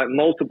it was like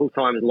multiple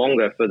times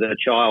longer for the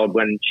child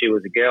when she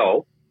was a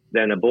girl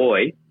than a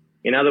boy.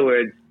 In other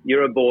words,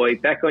 you're a boy,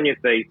 back on your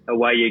feet,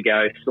 away you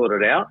go,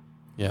 sort it out.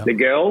 Yeah. The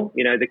girl,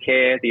 you know, the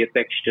care, the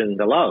affection,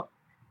 the love.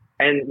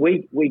 And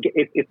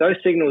if those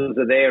signals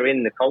are there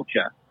in the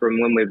culture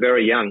from when we're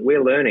very young,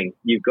 we're learning.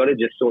 You've got to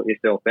just sort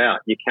yourself out.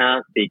 You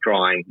can't be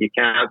crying. You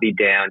can't be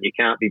down. You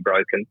can't be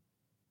broken.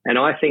 And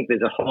I think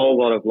there's a whole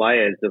lot of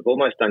layers of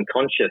almost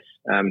unconscious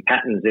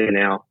patterns in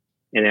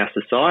our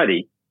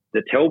society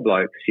that tell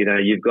blokes, you know,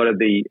 you've got to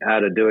be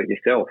able to do it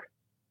yourself.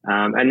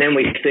 And then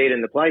we see it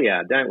in the play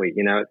yard, don't we?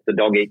 You know, it's the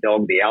dog eat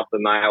dog, the alpha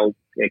male,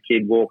 a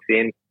kid walks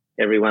in,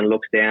 everyone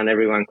looks down,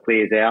 everyone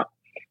clears out.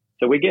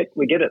 So we get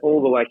it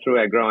all the way through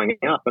our growing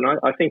up, and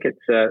I think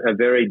it's a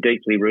very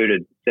deeply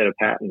rooted set of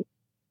patterns.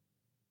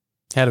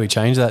 How do we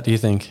change that, do you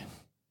think?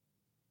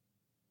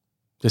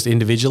 Just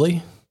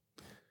individually?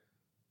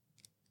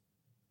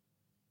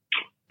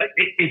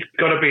 It's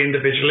got to be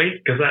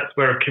individually, because that's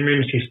where a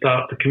community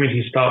starts. The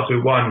community starts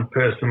with one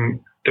person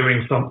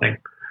doing something.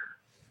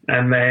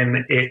 And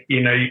then,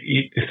 you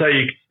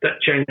change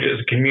it as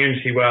a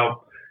community.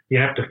 Well, you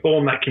have to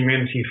form that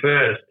community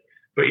first.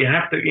 But you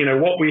have to,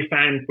 what we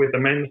found with the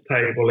men's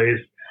table is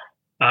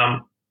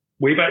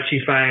we've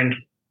actually found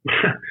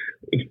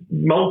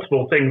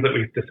multiple things that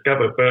we've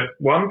discovered. But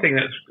one thing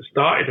that's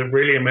started to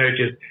really emerge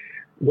is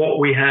what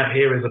we have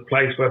here is a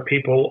place where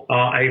people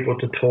are able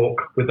to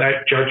talk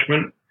without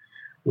judgment,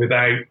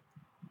 without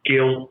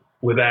guilt,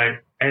 without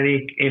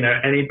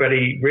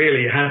anybody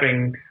really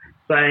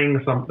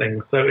saying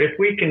something. So if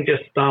we can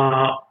just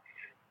start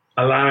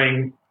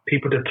allowing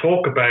people to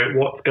talk about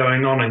what's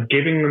going on and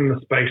giving them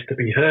the space to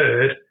be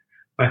heard,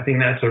 I think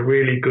that's a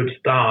really good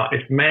start.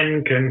 If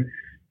men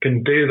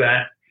can do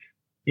that,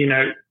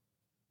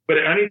 but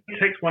it only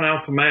takes one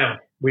alpha male.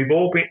 We've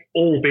all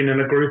been in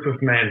a group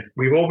of men.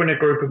 We've all been a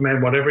group of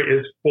men, whatever it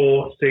is,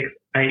 4, 6,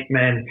 8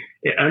 men.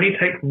 It only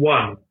takes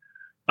one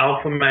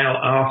alpha male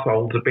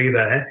arsehole to be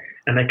there,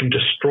 and they can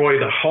destroy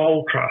the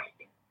whole trust.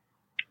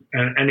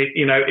 And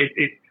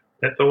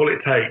that's all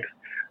it takes.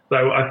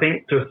 So I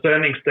think to a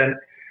certain extent,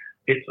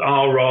 it's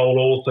our role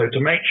also to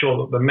make sure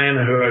that the men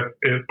who are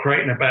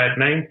creating a bad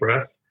name for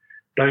us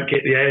don't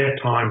get the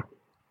airtime,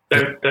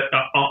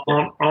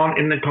 aren't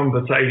in the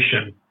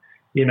conversation.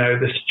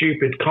 The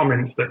stupid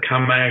comments that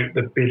come out,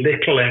 the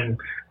belittling,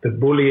 the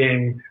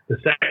bullying, the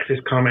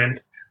sexist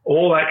comments,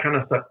 all that kind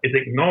of stuff is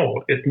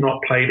ignored. It's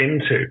not played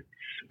into,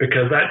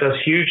 because that does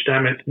huge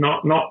damage.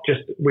 Not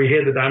just we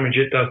hear the damage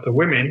it does to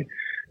women,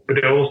 but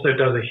it also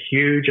does a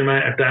huge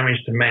amount of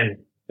damage to men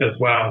as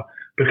well,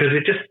 because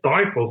it just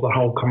stifles the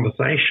whole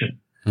conversation.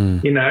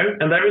 And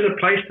there is a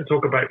place to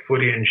talk about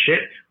footy and shit,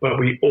 but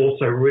we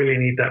also really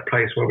need that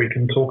place where we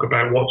can talk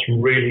about what's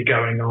really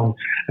going on.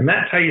 And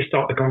that's how you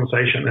start the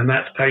conversation, and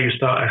that's how you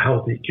start a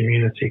healthy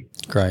community.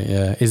 Great,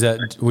 yeah.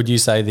 Would you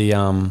say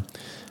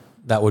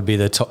that would be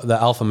the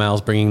alpha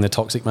males bringing the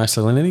toxic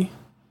masculinity?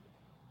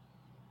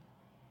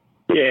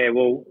 Yeah,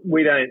 well,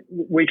 we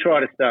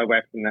try to stay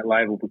away from that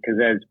label because,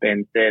 as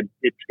Ben said,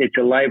 it's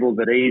a label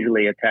that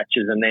easily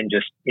attaches and then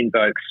just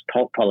invokes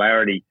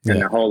polarity,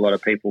 and a whole lot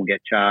of people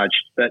get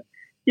charged. But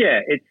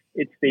yeah,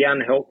 it's the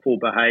unhelpful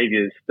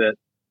behaviours that,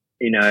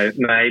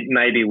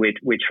 maybe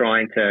we're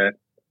trying to,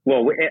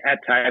 at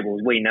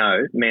tables we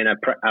know men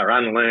are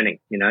unlearning,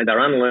 they're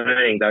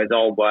unlearning those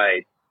old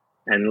ways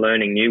and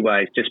learning new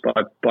ways just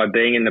by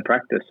being in the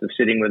practice of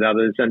sitting with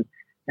others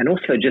and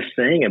also just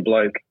seeing a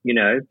bloke,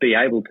 be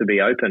able to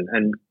be open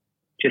and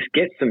just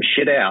get some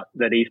shit out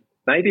that he's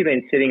maybe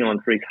been sitting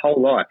on for his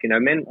whole life.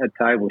 Men at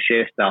table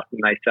share stuff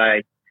and they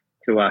say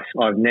to us,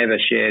 I've never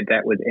shared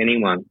that with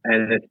anyone,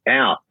 and it's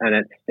out,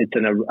 and it's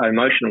an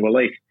emotional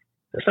release.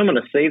 For someone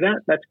to see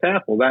that, that's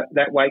powerful.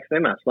 That wakes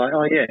them up. It's like,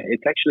 oh yeah,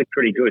 it's actually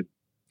pretty good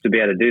to be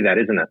able to do that,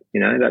 isn't it?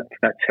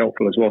 That's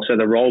helpful as well. So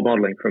the role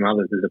modelling from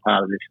others is a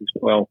part of this as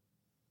well.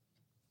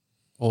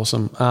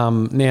 Awesome.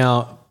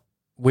 Now,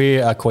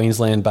 we're a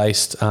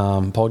Queensland-based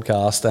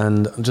podcast,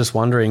 and I'm just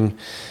wondering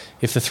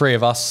if the three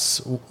of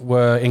us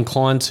were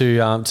inclined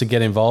to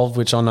get involved,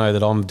 which I know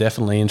that I'm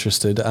definitely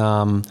interested.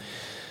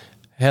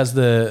 How's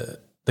the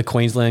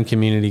Queensland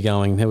community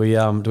going? Do we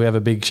have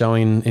a big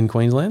showing in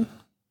Queensland?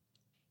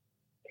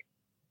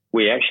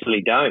 We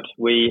actually don't.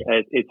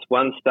 It's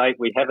one state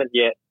we haven't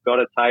yet got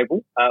a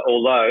table,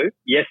 although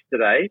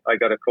yesterday I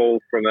got a call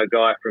from a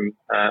guy from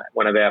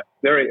one of our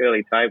very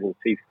early tables.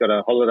 He's got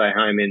a holiday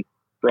home in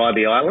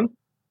Bribie Island.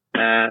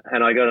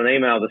 And I got an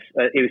email.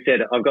 He said,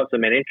 I've got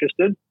some men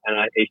interested.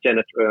 And he sent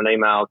us through an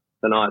email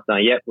tonight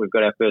saying, yep, we've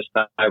got our first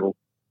table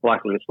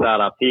likely to start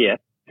up here.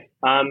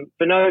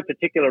 For no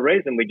particular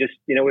reason. We just,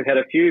 we've had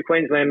a few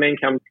Queensland men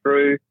come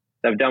through.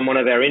 They've done one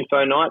of our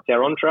info nights,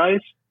 our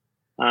entrees.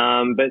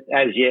 But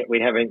as yet, we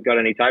haven't got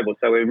any tables.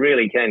 So we're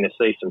really keen to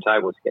see some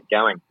tables get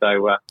going.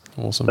 So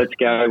awesome. Let's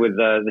go with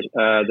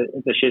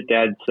the Shit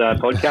Dads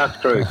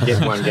podcast crew.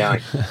 Get one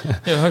going.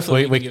 Yeah,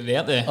 hopefully we can get it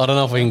out there. I don't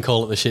know if we can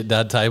call it the Shit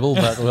Dad table,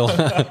 but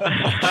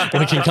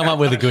we can come up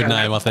with a good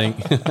name, I think.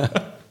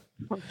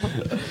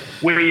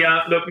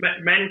 Look,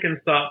 men can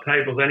start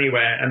tables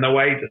anywhere, and the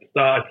way to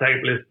start a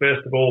table is,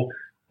 first of all,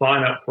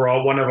 sign up for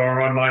one of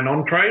our online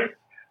entrees.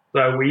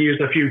 So we use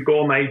a few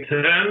gourmet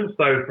terms.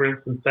 So, for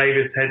instance,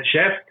 David's head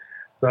chef.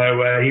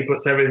 So he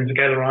puts everything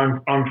together on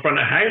front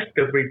of house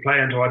because we play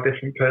into our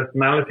different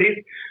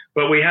personalities.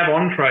 But we have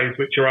entrees,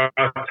 which are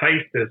our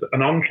tasters.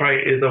 An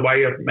entree is a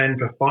way of men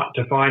to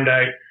find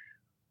out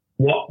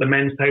what the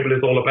men's table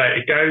is all about.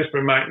 It goes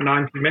for about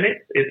 90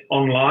 minutes. It's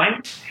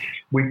online.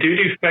 We do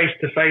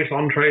face-to-face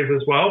entrees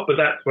as well, but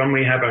that's when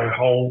we have a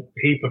whole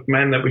heap of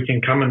men that we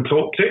can come and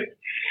talk to.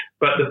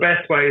 But the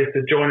best way is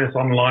to join us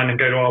online and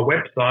go to our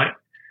website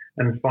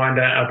and find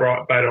out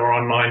about our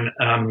online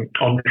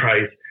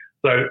entrees.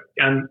 So,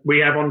 and we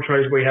have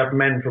entrees, we have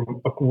men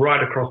from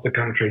right across the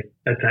country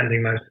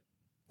attending those.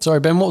 Sorry,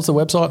 Ben, what's the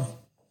website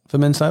for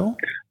Men's Table?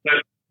 So,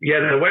 yeah,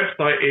 the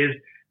website is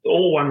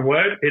all one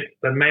word. It's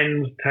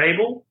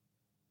themenstable.org.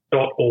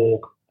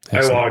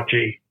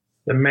 O-R-G.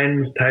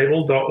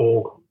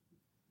 Themenstable.org.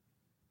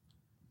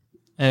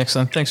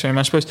 Excellent. Thanks very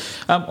much, boys.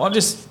 I'll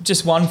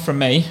just one from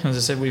me. As I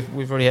said,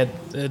 we've already had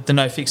the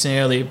no fixing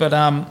earlier, but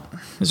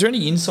is there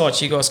any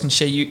insights you guys can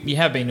share? You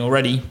have been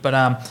already, but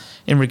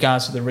in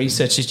regards to the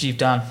research that you've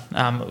done,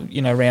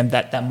 around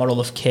that model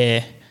of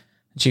care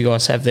that you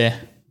guys have there.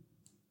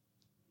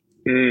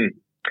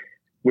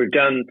 We've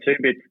done two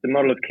bits. The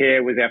model of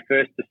care was our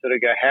first to sort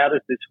of go, how does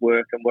this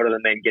work and what are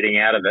the men getting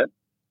out of it?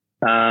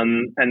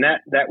 And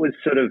that was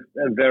sort of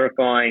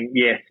verifying,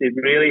 yes, it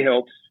really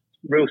helps.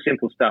 Real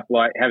simple stuff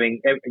like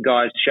having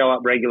guys show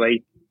up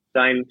regularly,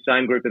 same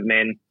group of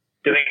men,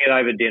 doing it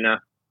over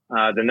dinner,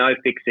 the no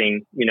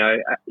fixing,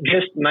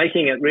 just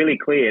making it really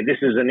clear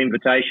this is an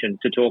invitation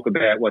to talk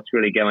about what's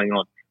really going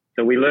on.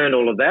 So we learned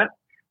all of that.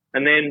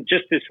 And then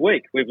just this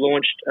week, we've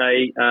launched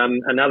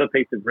another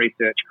piece of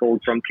research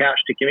called From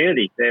Couch to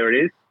Community. There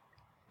it is.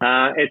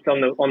 It's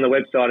on the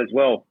website as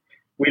well.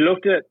 We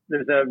looked at,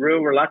 there's a real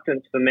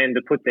reluctance for men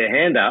to put their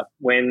hand up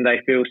when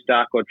they feel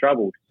stuck or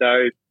troubled.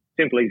 So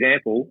simple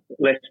example,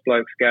 less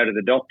blokes go to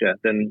the doctor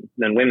than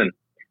women.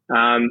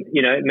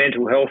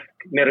 Mental health,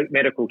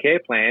 medical care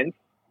plans,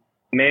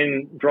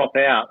 men drop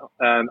out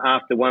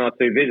after one or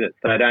two visits.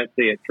 They don't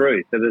see it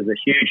through. So there's a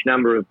huge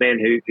number of men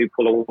who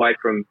pull away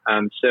from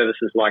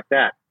services like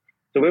that.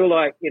 So we were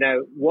like,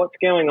 what's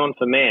going on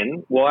for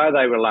men? Why are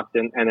they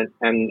reluctant?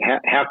 And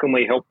how can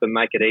we help them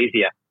make it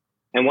easier?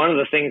 And one of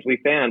the things we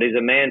found is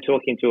a man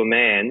talking to a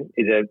man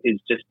is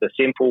just a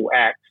simple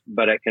act,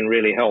 but it can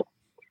really help.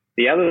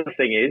 The other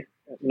thing is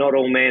not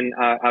all men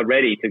are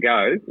ready to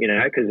go,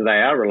 because they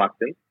are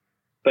reluctant.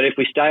 But if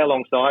we stay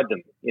alongside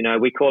them,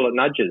 we call it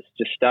nudges,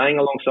 just staying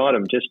alongside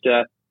them, just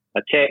a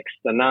text,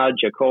 a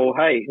nudge, a call.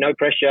 Hey, no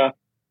pressure.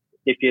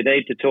 If you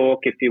need to talk,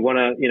 if you want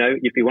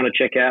to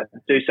check out,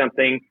 do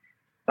something,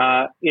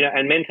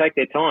 and men take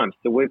their time.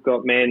 So we've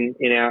got men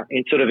in a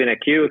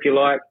queue, if you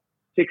like,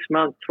 6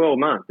 months, 12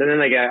 months. And then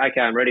they go,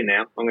 okay, I'm ready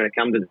now. I'm going to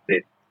come to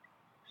this.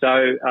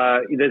 So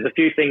there's a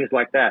few things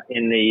like that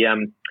in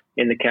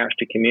the Couch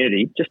to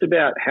Community, just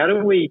about how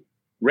do we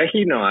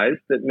recognise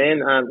that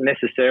men aren't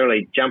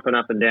necessarily jumping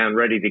up and down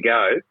ready to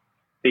go,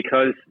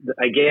 because,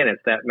 again,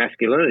 it's that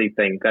masculinity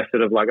thing. They're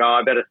sort of like,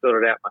 I better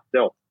sort it out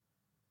myself.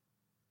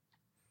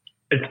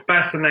 It's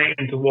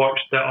fascinating to watch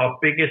that our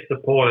biggest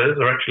supporters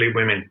are actually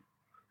women.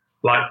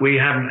 Like, we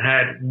haven't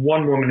had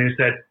one woman who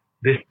said,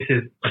 this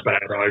is a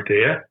bad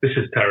idea, this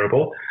is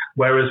terrible.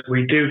 Whereas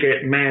we do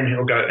get men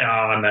who'll go,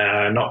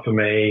 no, not for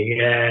me.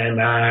 Yeah,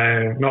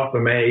 no, not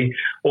for me.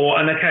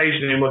 And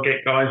occasionally we'll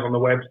get guys on the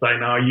web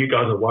saying, no, you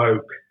guys are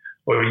woke.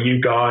 Or you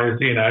guys,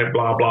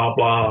 blah, blah,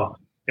 blah.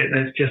 And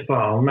it's just,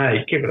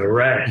 mate, give it a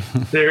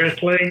rest.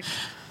 Seriously?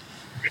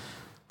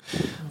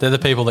 They're the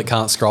people that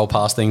can't scroll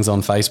past things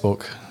on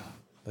Facebook.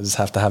 They just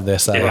have to have their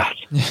say.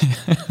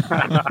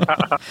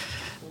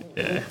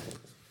 Yeah.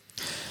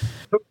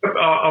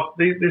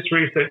 This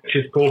research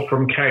is called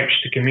From Couch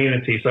to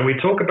Community. So we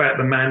talk about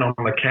the man on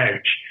the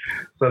couch.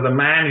 So the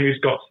man who's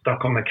got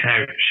stuck on the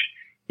couch,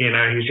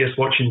 who's just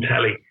watching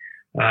telly,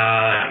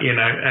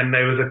 and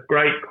there was a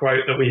great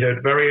quote that we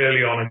heard very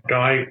early on. A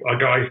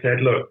guy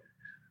said, look,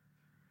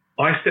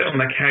 I sit on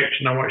the couch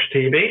and I watch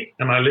TV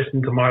and I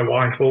listen to my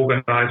wife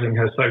organising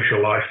her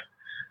social life.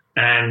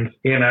 And,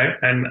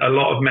 and a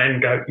lot of men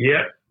go,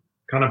 yeah,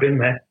 kind of been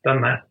there,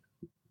 done that.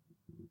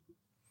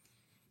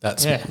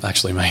 That's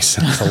actually makes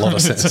a lot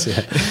of sense.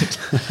 Yeah.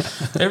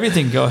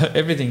 Everything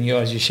you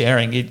guys are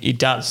sharing, it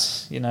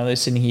does. They're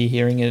sitting here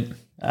hearing it.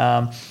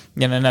 And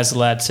as the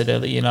lad said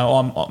earlier,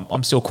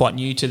 I'm still quite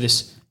new to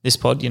this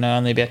pod.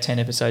 Only about 10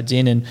 episodes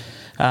in,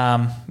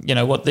 and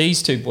what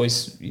these two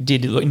boys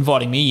did,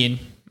 inviting me in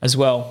as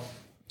well.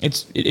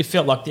 It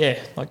felt like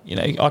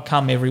I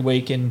come every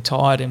week and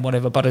tired and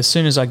whatever, but as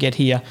soon as I get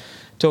here,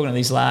 talking to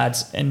these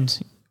lads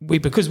and.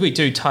 Because we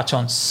do touch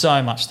on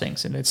so much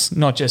things, and it's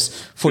not just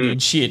footy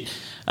and shit,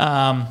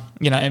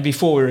 and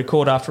before we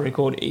record, after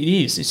record,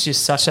 it's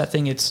just such that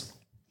thing. It's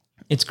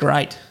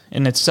great,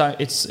 and it's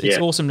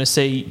awesome to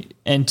see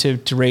and to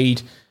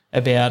read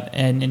about,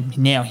 and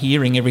now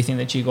hearing everything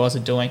that you guys are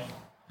doing.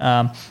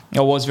 I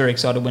was very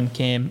excited when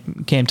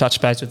Cam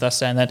touched base with us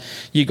saying that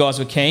you guys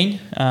were keen.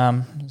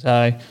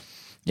 So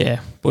yeah,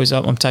 boys,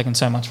 I'm taking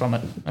so much from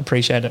it. I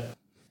appreciate it.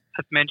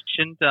 As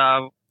mentioned,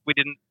 we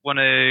didn't want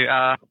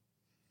to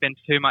spend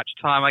too much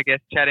time, I guess,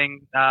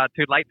 chatting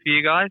too late for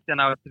you guys. I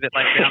know it's a bit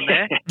late down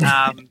there.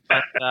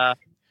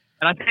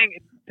 And I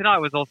think tonight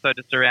was also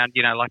just around,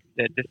 like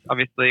I said, just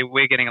obviously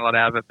we're getting a lot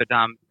out of it, but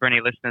for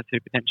any listeners who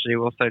potentially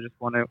also just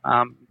want to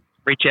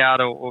reach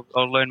out or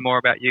learn more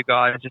about you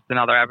guys, just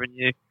another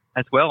avenue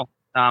as well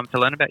to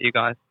learn about you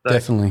guys. So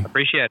definitely.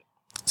 Appreciate it.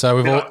 So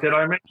Did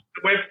I mention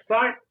the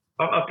website?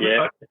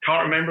 I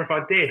can't remember if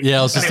I did. Yeah,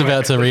 I was just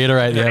about to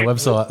reiterate the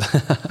website.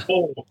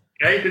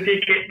 Okay, did you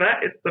get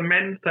that? It's the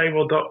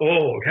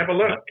menstable.org. Have a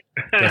look.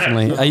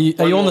 Definitely.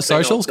 Are you on the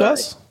socials,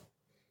 guys?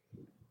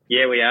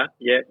 Yeah, we are.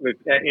 Yeah,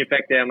 in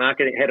fact, our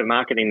head of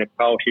marketing,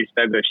 Nicole, she's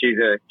fabulous. She's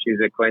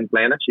a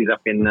Queenslander. She's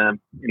up in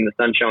the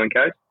Sunshine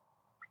Coast,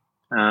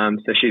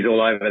 so she's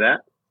all over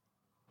that.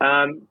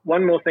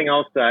 One more thing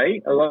I'll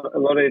say: a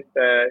lot of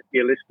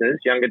your listeners,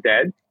 younger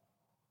dads,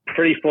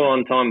 pretty full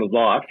on time of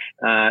life.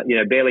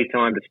 Barely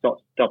time to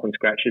stop and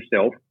scratch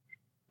yourself,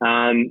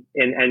 and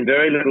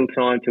very little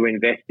time to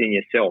invest in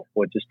yourself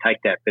or just take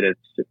that bit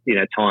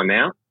of time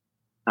out.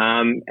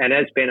 And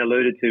as Ben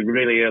alluded to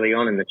really early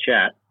on in the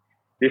chat,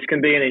 this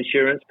can be an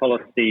insurance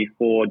policy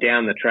for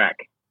down the track.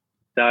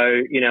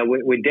 So,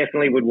 we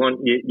definitely would want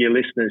your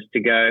listeners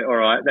to go, all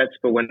right, that's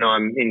for when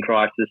I'm in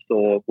crisis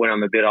or when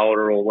I'm a bit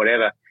older or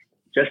whatever.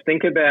 Just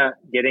think about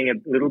getting a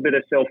little bit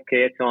of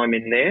self-care time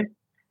in there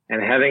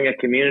and having a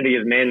community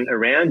of men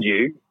around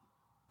you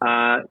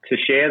to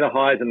share the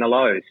highs and the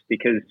lows,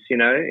 because,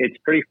 it's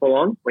pretty full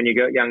on when you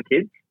got young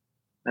kids.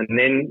 And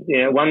then,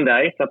 one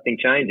day something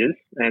changes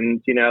and,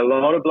 a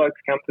lot of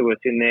blokes come to us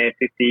in their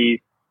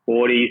 50s,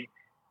 40s.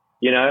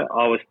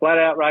 I was flat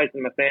out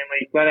raising my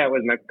family, flat out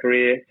with my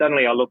career.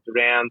 Suddenly I looked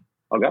around,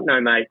 I've got no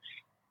mates,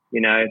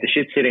 the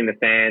shit's hitting the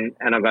fan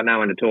and I've got no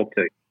one to talk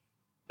to.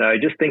 So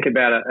just think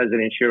about it as an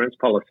insurance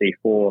policy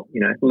for,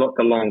 the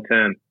long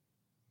term.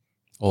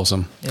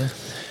 Awesome. Yeah.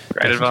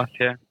 Great advice,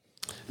 yeah.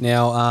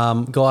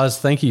 Now, guys,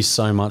 thank you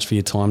so much for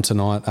your time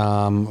tonight.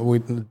 I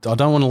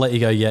don't want to let you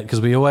go yet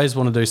because we always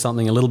want to do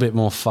something a little bit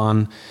more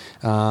fun.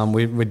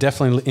 We're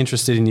definitely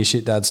interested in your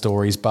shit dad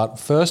stories. But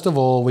first of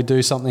all, we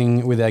do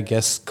something with our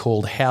guests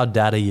called How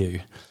Dad Are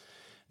You?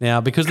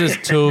 Now, because there's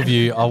two of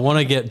you, I want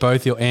to get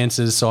both your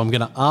answers. So I'm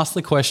going to ask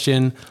the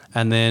question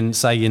and then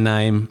say your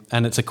name,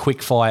 and it's a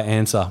quick fire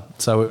answer.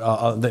 So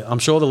I'm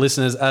sure the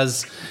listeners,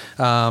 as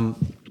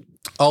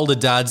older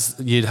dads,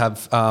 you'd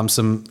have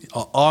some.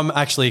 I'm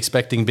actually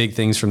expecting big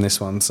things from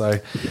this one, so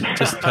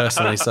just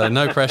personally, so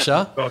no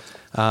pressure.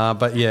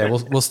 But yeah,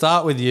 we'll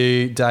start with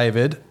you,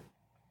 David.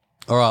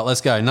 All right,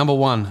 let's go. Number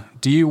one,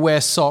 do you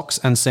wear socks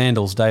and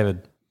sandals,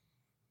 David?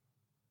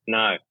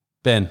 No.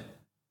 Ben?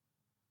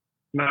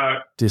 No.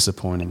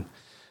 Disappointing.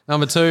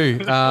 Number two,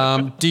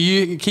 do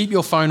you keep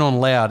your phone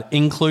on loud,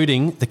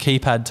 including the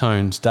keypad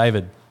tones,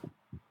 David?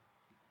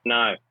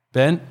 No.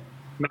 Ben?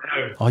 No.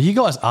 Oh, you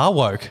guys are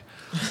woke.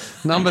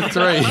 Number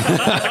three.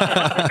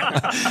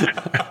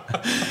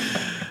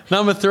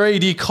 Number three,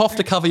 do you cough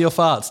to cover your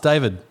farts,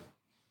 David?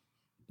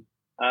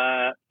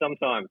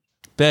 Sometimes.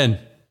 Ben?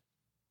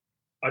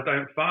 I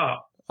don't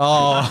fart.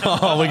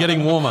 Oh, we're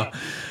getting warmer.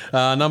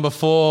 Number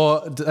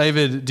four,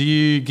 David, do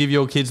you give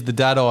your kids the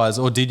dad eyes,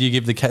 or did you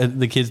give the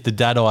kids the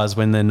dad eyes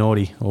when they're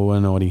naughty or were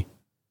naughty?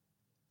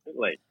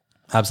 Absolutely.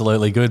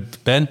 Absolutely.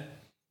 Good. Ben?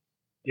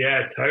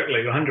 Yeah, totally,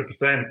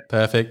 100%.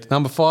 Perfect.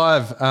 Number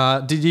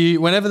five, did you,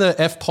 whenever the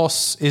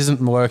FPOS isn't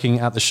working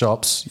at the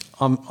shops,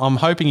 I'm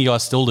hoping you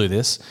guys still do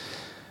this,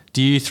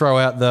 do you throw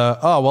out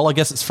I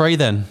guess it's free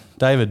then,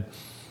 David?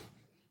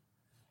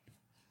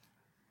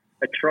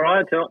 I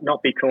try to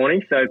not be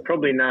corny, so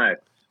probably no.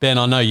 Ben,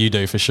 I know you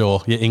do for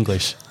sure. You're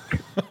English.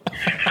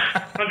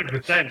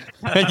 100%.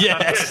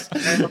 Yes.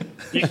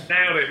 You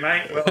nailed it,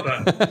 mate. Well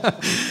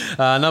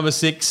done. Number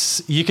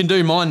six, you can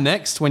do mine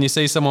next when you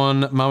see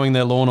someone mowing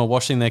their lawn or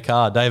washing their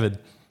car, David.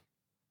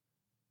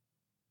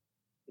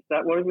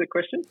 What is the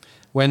question?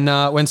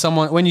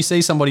 When you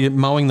see somebody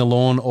mowing the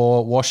lawn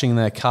or washing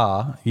their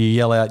car, you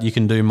yell out, "You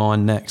can do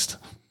mine next."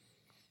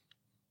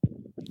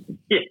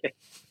 Yeah.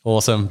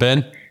 Awesome.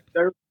 Ben?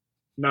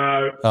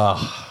 No.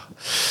 Oh.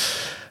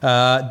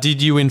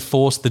 Did you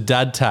enforce the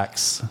dad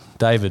tax,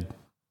 David?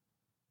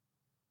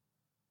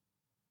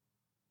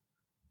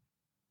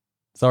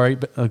 Sorry,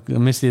 I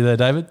missed you there,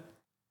 David.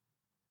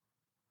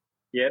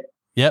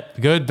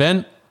 Yep. Good.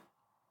 Ben?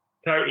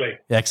 Totally.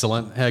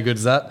 Excellent. How good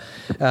is that?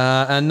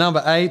 And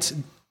number eight,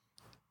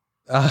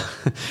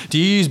 do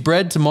you use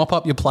bread to mop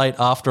up your plate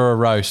after a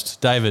roast,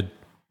 David?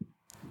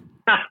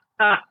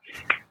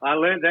 I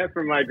learned that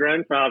from my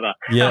grandfather.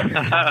 Yeah.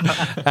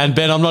 And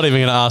Ben, I'm not even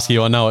going to ask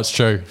you. I know it's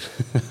true.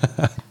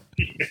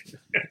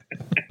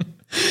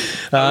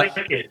 I like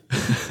it.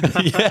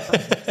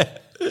 Yeah.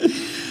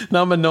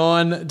 Number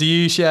 9, do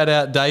you shout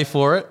out "day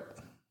for it"?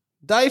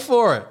 Day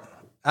for it.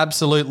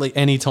 Absolutely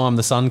any time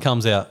the sun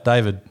comes out,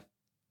 David.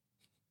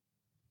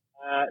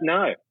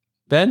 No.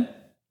 Ben?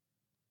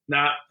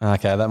 Nah.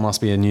 Okay, that must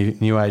be a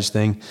new age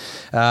thing.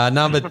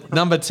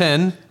 Number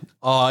 10.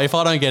 Oh, if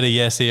I don't get a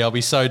yes here, I'll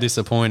be so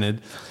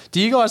disappointed. Do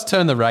you guys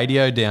turn the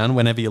radio down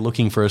whenever you're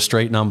looking for a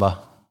street number,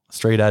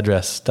 street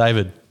address,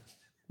 David?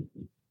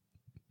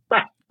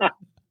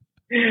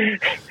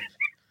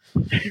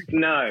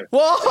 No.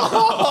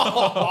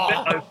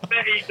 I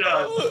bet he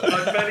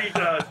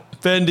does.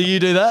 Ben, do you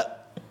do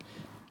that?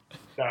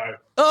 No.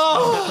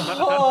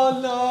 Oh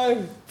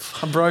no.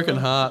 A broken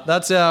heart.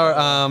 That's our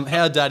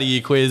How Dad Are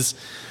You quiz.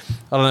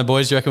 I don't know,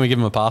 boys, do you reckon we give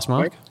him a pass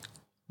mark?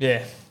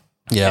 Yeah.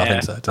 Yeah, I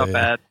think so too. Not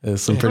bad.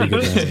 There's some pretty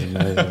good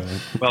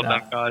ones. Well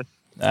done, guys.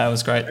 That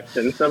was great.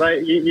 So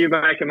you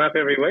make them up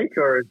every week,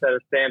 or is that a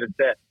standard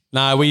set?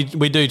 No, we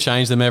do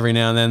change them every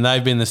now and then.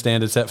 They've been the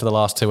standard set for the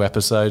last 2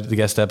 episodes, the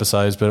guest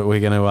episodes, but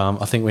we're going to,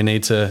 I think we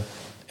need to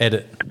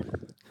edit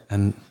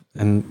and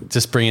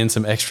just bring in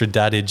some extra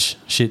daddage,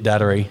 shit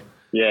daddery.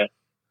 Yeah,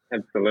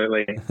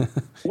 absolutely.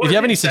 If you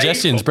have any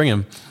suggestions, bring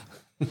them.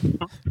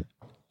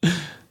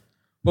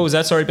 What was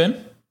that? Sorry,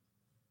 Ben?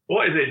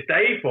 What is it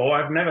day for?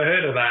 I've never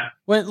heard of that.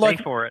 When, Pay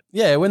for it.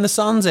 Yeah, when the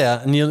sun's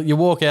out and you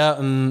walk out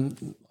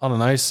and, I don't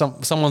know,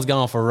 someone's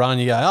going for a run,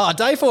 you go,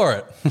 day for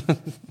it.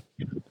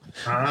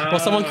 Or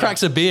someone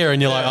cracks a beer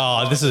and you're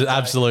like, this is an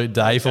absolute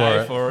day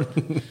for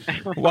it.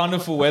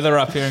 Wonderful weather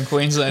up here in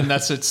Queensland.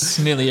 It's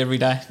nearly every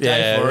day.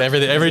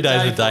 Every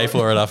day is a day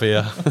for it up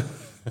here.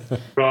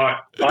 Right.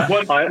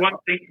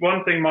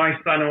 One thing my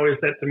son always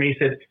said to me, he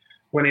said,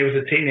 when he was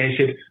a teenager, he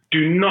said,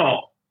 do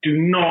not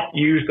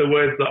use the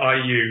words that I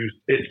use.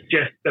 It's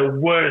just the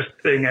worst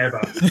thing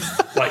ever.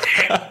 Like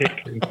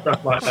hectic and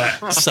stuff like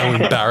that. So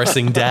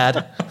embarrassing,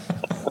 Dad.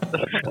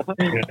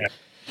 Yeah.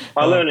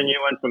 I learned a new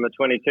one from a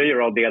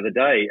 22-year-old the other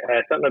day.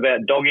 Something about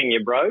dogging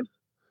your bros.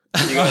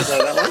 You guys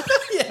know that one?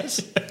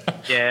 Yes.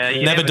 Yeah.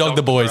 You Never dog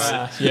the boys.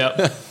 Yep.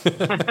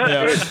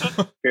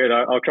 Good.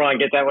 I'll try and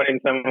get that one in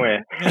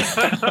somewhere.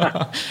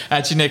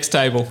 At your next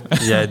table.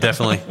 Yeah,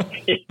 definitely.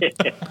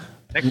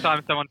 Next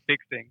time someone's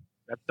fixing,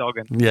 that's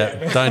dogging.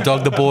 Yeah, don't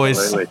dog the boys.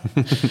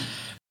 Absolutely.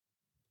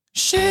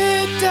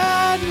 Shit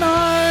Dad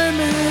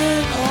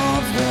moment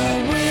of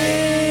the week.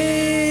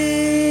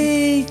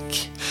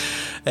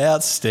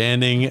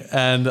 Outstanding.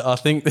 And I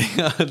think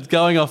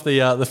going off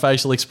the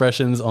facial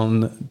expressions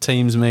on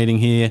Teams meeting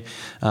here,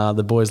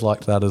 the boys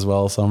liked that as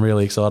well. So I'm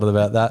really excited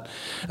about that.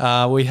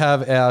 We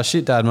have our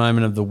shit dad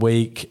moment of the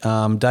week.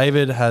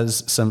 David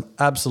has some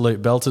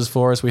absolute belters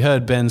for us. We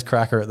heard Ben's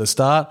cracker at the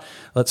start.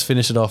 Let's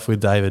finish it off with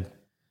David.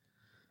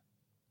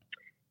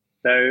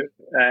 So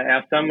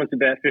our son was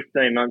about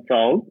 15 months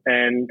old,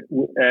 and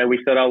we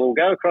thought, we'll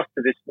go across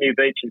to this new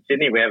beach in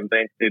Sydney we haven't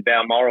been to,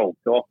 Balmoral.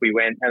 So off we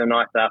went, had a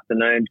nice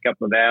afternoon,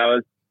 couple of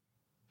hours.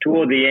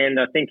 Toward the end,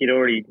 I think he'd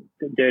already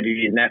dirtied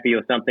his nappy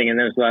or something, and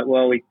then it was like,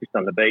 well, he's just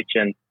on the beach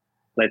and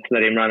let's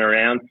let him run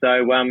around.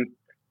 So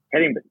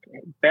heading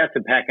about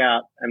to pack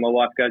up, and my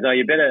wife goes,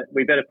 we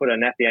better put a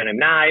nappy on him.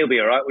 Nah, he'll be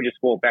all right. We'll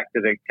just walk back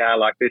to the car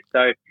like this.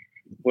 So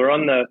we're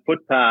on the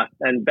footpath,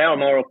 and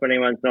Balmoral, for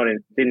anyone's not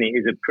in Sydney,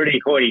 is a pretty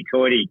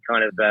hoity-toity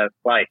kind of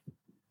place.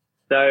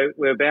 So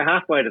we're about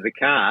halfway to the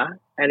car,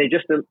 and he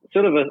just a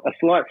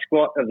slight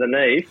squat of the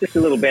knees, just a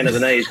little bend of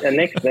the knees, and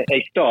next thing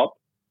he stopped.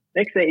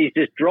 Next thing he's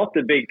just dropped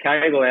a big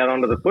cable out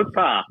onto the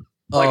footpath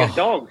like a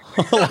dog.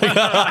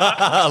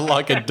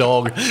 Like a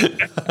dog.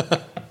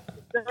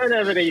 Don't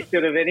have any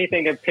sort of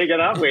anything to pick it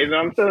up with. And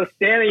I'm sort of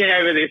standing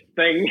over this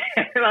thing,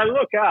 and I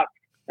look up,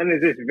 and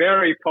there's this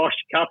very posh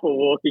couple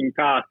walking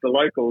past, the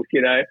locals,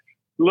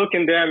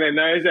 looking down their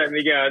nose at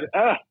me going,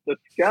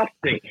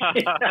 disgusting.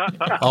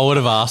 I would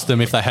have asked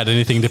them if they had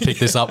anything to pick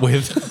this up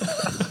with.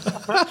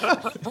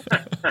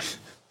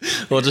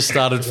 Or just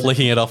started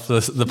flicking it off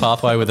the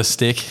pathway with a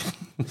stick.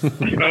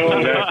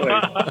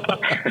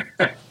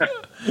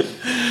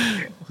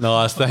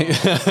 Nice.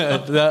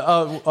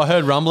 I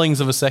heard rumblings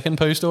of a second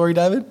poo story,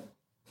 David.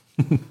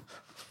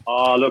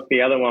 Oh, look,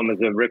 the other one was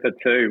a ripper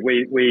too.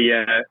 We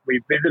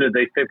visited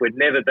these people. We'd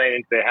never been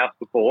into their house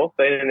before.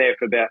 Been in there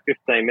for about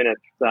 15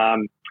 minutes.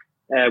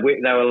 They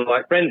were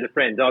like friends of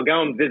friends. I'll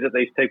go and visit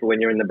these people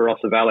when you're in the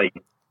Barossa Valley.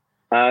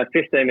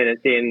 15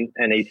 minutes in,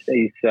 and his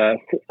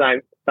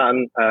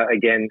son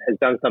again has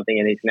done something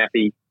in his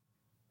nappy,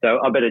 so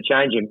I better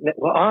change him.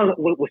 Well,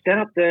 we'll set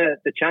up the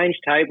change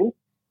table,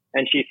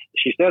 and she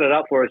set it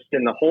up for us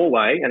in the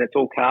hallway, and it's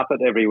all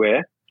carpet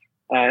everywhere.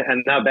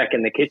 And they're back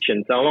in the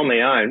kitchen, so I'm on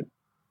my own.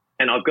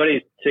 And I've got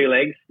his 2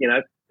 legs,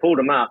 pulled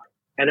him up,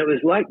 and it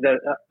was like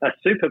a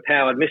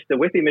super-powered Mr.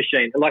 Whippy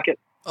machine, like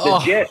the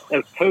jet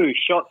of poo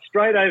shot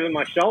straight over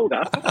my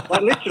shoulder,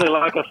 like literally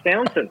like a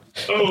fountain.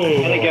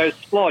 And it goes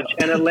splodge,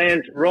 and it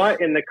lands right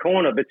in the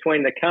corner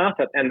between the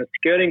carpet and the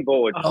skirting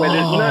board, where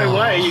there's no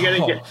way you're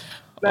going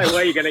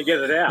to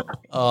get it out.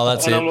 Oh,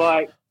 that's and it. I'm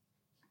like,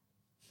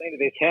 to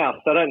this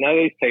house, I don't know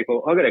these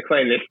people. I've got to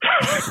clean this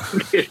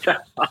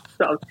up.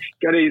 So I've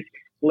got his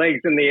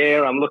legs in the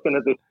air. I'm looking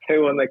at this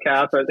poo on the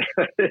carpet.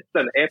 It's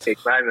an epic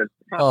moment.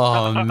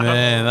 Oh,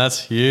 man, that's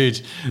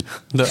huge.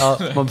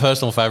 My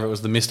personal favourite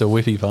was the Mr.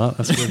 Whippy part.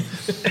 That's good.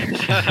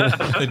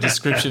 The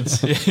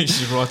descriptions. Yeah, you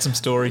should write some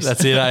stories.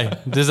 That's it, eh?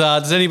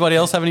 Does anybody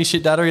else have any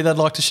shit daddery they'd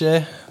like to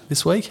share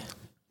this week?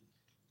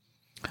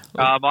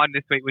 Mine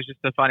this week was just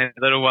a funny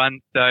little one.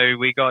 So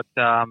we got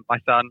my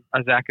son,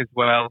 Zach, as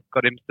well,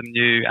 got him some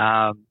new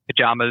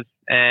pyjamas,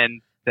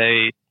 and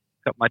they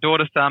got my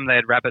daughter some. They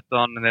had rabbits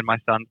on, and then my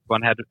son's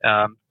one had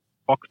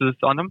foxes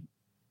on them.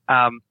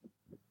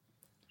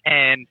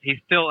 And he's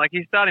still,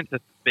 he's starting to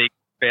speak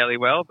fairly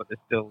well, but they're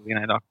still,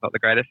 not the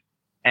greatest.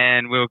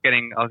 And I was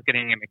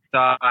getting him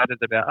excited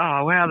about,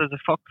 oh, wow, there's a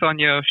fox on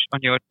your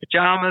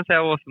pajamas.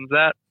 How awesome is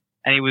that?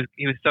 And he was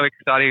so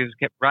excited. He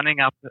kept running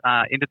up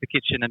into the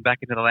kitchen and back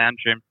into the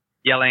lounge room,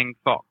 yelling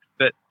fox.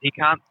 But he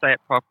can't say it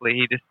properly.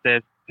 He just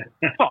says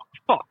fuck.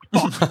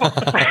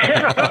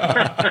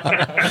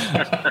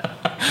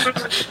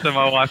 So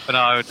my wife and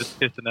I were just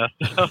pissing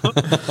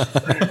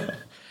ourselves.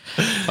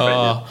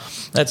 Oh,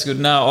 that's good.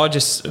 No,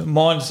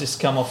 mine's just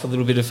come off a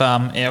little bit of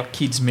our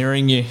kids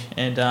mirroring you,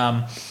 and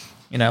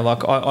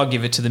like I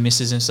give it to the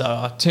missus and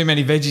say, too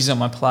many veggies on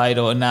my plate,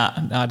 or nah,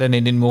 I don't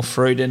need any more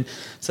fruit. And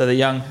so the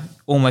young,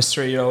 almost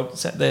 3-year-old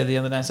sat there the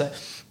other day and said,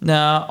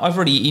 "No, I've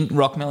already eaten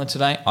rock melon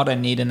today. I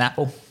don't need an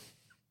apple."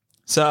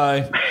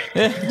 So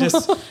yeah,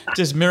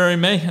 just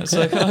mirroring me. It's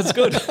like, it's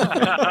good.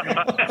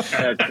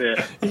 That's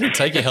it. You can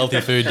take your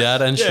healthy food,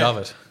 Dad, and shove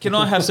it. Can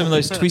I have some of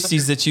those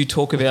twisties that you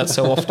talk about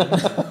so often?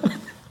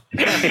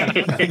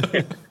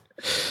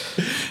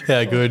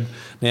 Yeah, good.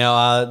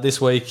 Now, this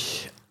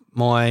week,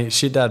 my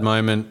shit dad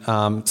moment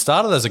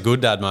started as a good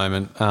dad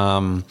moment,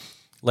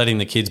 letting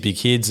the kids be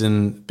kids.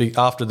 And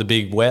after the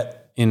big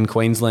wet in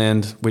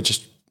Queensland,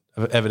 which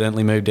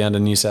evidently moved down to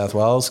New South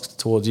Wales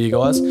towards you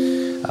guys,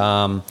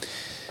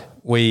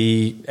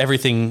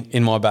 everything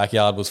in my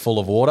backyard was full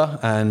of water,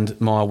 and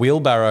my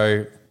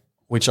wheelbarrow,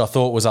 which I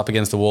thought was up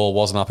against the wall,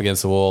 wasn't up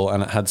against the wall,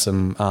 and it had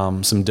some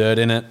dirt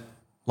in it.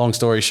 Long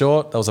story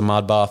short, there was a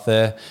mud bath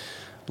there.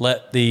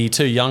 Let the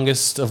two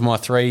youngest of my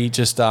three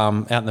just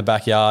out in the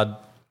backyard,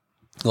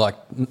 like,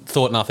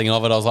 thought nothing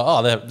of it. I was like,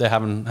 oh, they're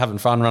having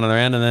fun running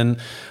around. And then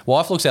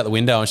wife looks out the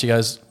window and she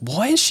goes,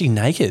 "Why is she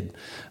naked?"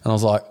 And I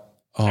was like,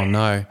 oh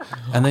no.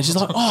 And then she's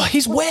like, "Oh,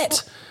 he's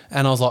wet."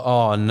 And I was like,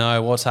 oh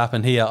no, what's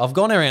happened here? I've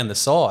gone around the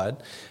side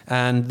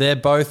and they're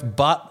both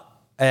butt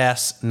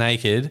ass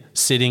naked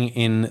sitting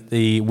in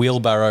the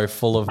wheelbarrow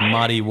full of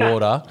muddy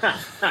water.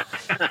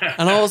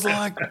 And I was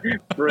like,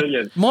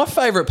 Brilliant. my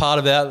favourite part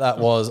about that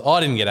was I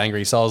didn't get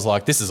angry. So I was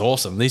like, this is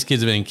awesome. These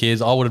kids are being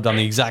kids. I would have done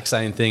the exact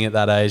same thing at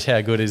that age.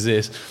 How good is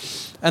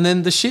this? And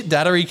then the shit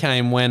daddery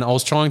came when I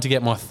was trying to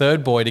get my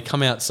third boy to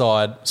come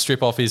outside,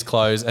 strip off his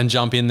clothes and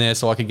jump in there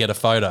so I could get a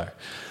photo.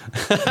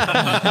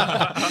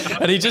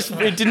 And he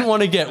didn't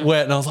want to get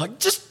wet. And I was like,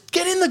 just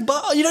get in the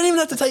bar. You don't even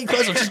have to take your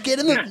clothes off. Just get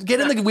in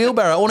the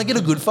wheelbarrow. I want to get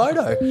a good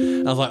photo.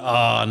 And I was like,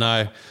 oh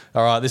no.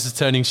 All right, this is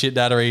turning shit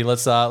daddery.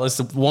 Let's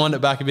wind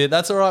it back a bit.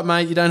 That's all right,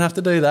 mate. You don't have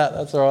to do that.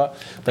 That's all right.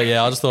 But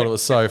yeah, I just thought it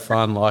was so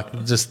fun.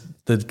 Like, just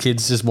the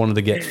kids just wanted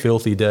to get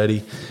filthy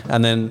dirty,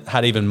 and then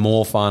had even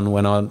more fun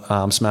when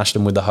I smashed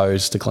them with the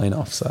hose to clean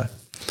off. So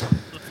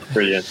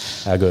Brilliant.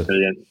 how good.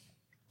 Brilliant.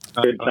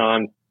 Good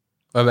time.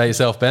 What about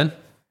yourself, Ben?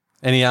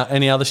 Any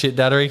other shit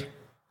daddery?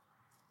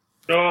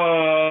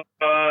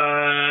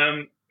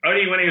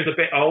 Only when he was a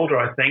bit older,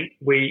 I think.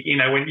 When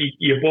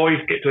your boys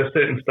get to a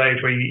certain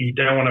stage where you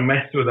don't want to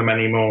mess with them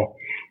anymore.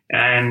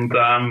 And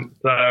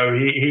so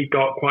he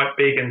got quite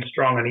big and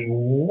strong, and he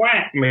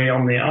whacked me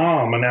on the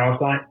arm, and I was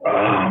like,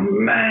 oh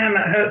man,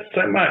 that hurts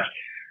so much.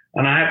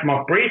 And I had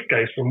my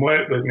briefcase from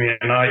work with me,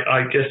 and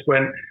I just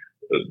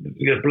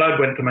the blood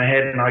went to my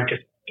head, and I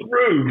just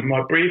threw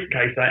my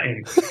briefcase at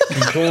him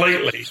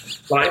completely.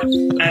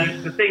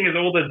 And the thing is,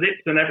 all the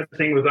zips and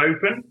everything was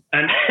open,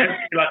 and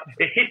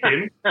it hit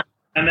him.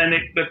 And then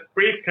the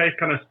briefcase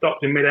kind of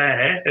stopped in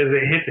midair as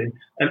it hit him,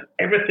 and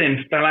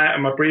everything fell out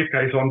of my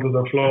briefcase onto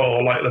the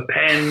floor, like the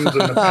pens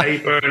and the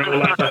paper and all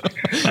that.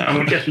 And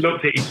we just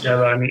looked at each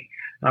other, and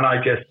I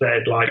just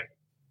said, like,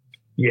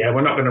 yeah,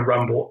 we're not going to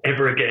rumble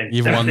ever again.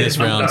 You've won this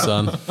round,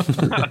 son.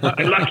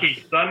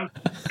 Lucky, son.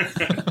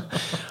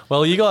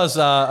 Well, you guys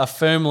are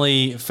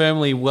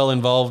firmly well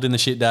involved in the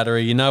shit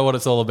daddery. You know what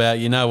it's all about.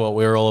 You know what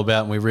we're all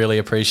about, and we really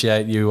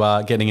appreciate you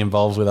getting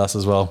involved with us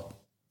as well.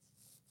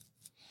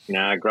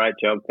 No, great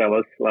job,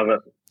 fellas. Love it.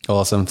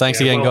 Awesome. Thanks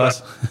again, well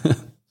guys.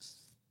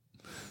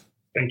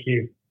 Thank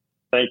you.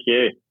 Thank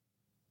you.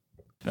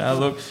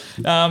 Look,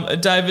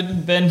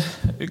 David, Ben,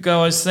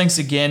 guys, thanks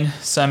again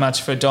so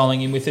much for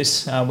dialing in with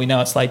us. We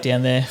know it's late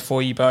down there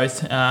for you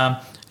both.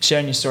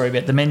 Sharing your story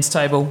about the men's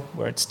table,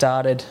 where it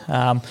started,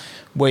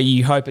 where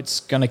you hope it's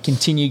going to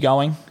continue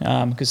going,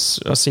 because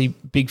I see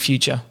big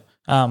future,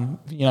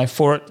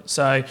 for it.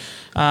 So,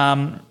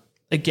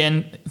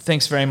 again,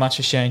 thanks very much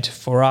for sharing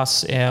for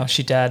us, our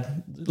Shit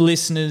Dad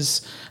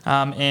listeners.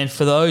 And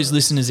for those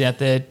listeners out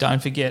there,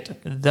 don't forget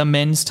the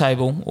men's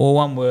table, all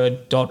one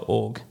word,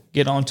 .org.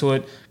 Get onto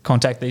it.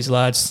 Contact these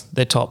lads.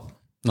 They're top.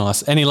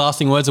 Nice. Any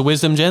lasting words of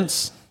wisdom,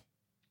 gents?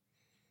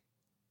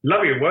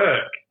 Love your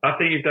work. I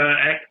think you've done an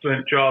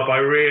excellent job. I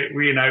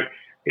really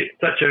it's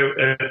such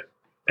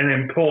an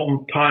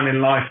important time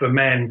in life for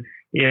men,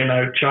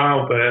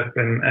 childbirth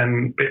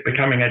and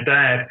becoming a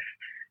dad.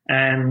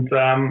 And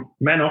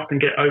men often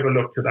get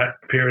overlooked at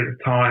that period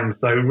of time.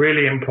 So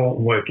really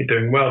important work you're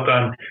doing. Well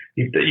done.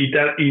 You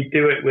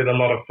do it with a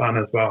lot of fun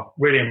as well.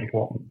 Really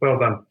important. Well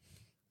done.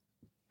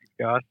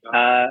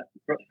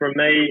 From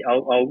me,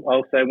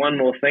 I'll say one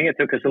more thing. It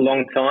took us a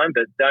long time,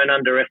 but don't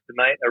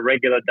underestimate a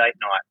regular date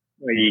night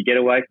where you get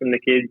away from the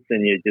kids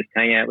and you just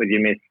hang out with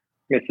your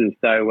missus.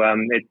 So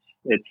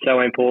it's so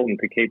important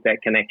to keep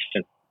that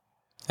connection.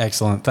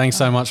 Excellent. Thanks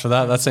so much for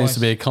that. That seems to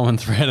be a common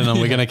thread, and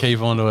we're going to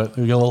keep on to it.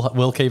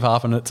 We'll keep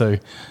harping it too.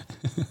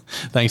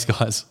 Thanks,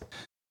 guys.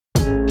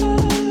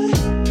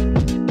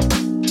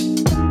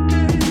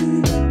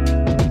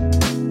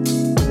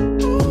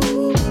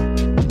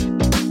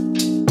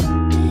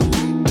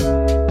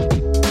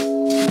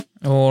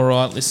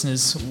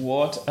 listeners,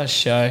 what a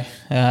show.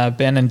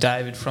 Ben and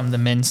David from the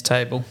men's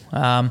table.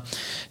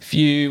 If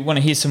you want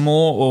to hear some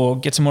more or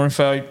get some more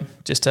info,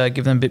 just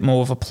give them a bit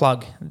more of a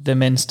plug,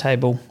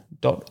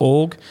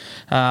 themenstable.org.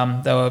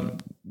 They were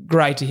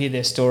great to hear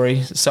their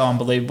story, so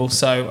unbelievable.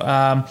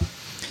 So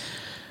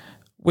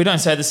we don't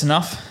say this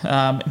enough,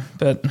 I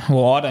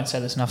don't say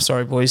this enough,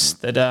 sorry, boys.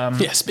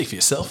 That speak for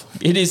yourself.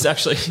 It is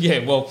actually,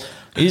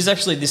 it is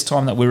actually this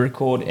time that we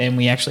record and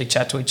we actually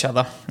chat to each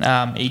other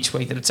each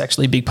week, that it's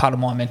actually a big part of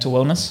my mental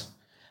wellness.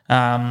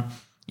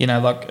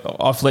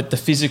 I've let the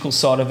physical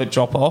side of it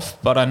drop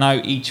off, but I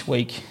know each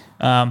week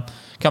coming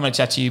to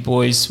chat to you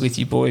boys, with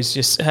you boys,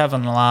 just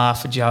having a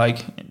laugh, a joke,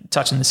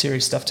 touching the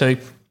serious stuff too.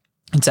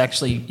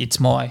 It's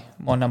my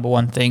number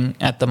one thing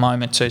at the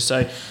moment too.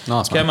 So,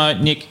 nice, Camo,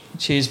 Nick,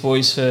 cheers,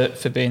 boys,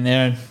 for being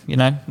there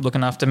and,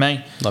 looking after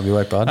me. Love your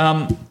work, bud.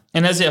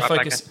 And as our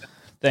focus...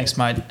 Thanks,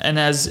 mate. And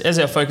as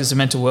our focus of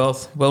Mental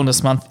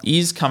Wellness Month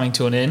is coming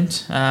to an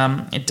end,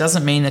 it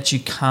doesn't mean that you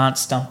can't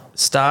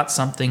start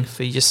something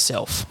for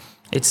yourself.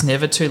 It's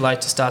never too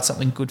late to start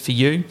something good for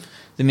you,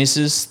 the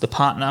missus, the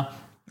partner,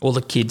 or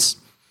the kids.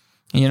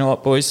 And you know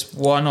what, boys?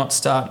 Why not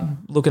start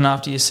looking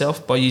after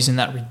yourself by using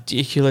that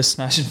ridiculous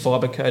Smash and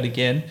Fibre code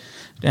again?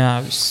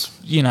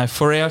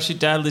 For our Shit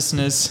Dad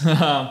listeners,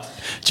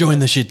 join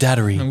the Shit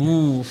Daddery.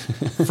 Ooh,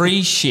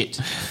 free shit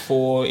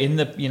in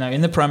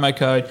the promo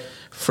code.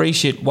 Free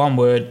shit, one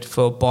word,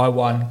 for buy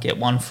one, get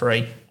one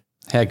free.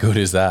 How good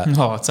is that?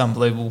 Oh, it's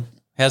unbelievable.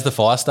 How's the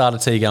fire starter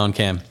tea going,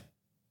 Cam?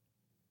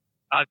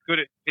 It's good.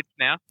 It fits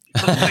now.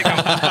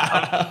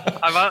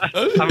 I've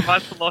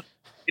lost.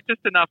 It's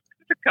just enough,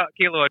 just a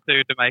kilo or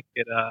two to make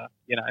it,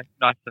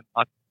 nice and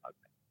nice.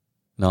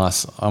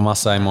 Nice. I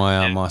must say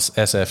my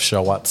SF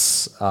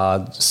Shawats are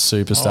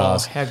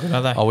superstars. Oh, how good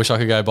are they? I wish I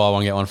could go buy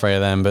one, get one free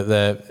of them,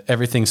 but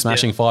everything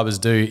Smashing Fibres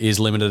do is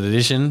limited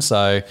edition,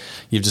 so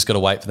you've just got to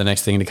wait for the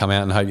next thing to come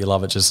out and hope you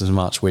love it just as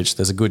much, which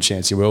there's a good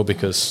chance you will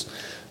because,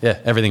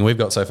 everything we've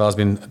got so far has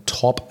been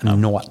top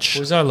notch.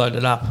 Was I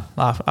loaded up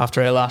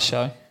after our last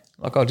show?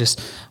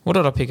 What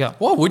did I pick up?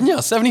 Why wouldn't you?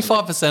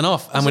 75%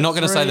 off. And we're not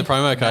going to say the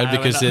promo code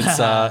because it's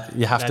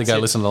you have to go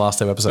listen to the last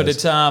two episodes. But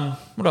it's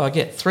what do I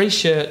get? 3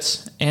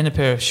 shirts and a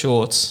pair of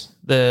shorts.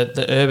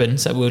 The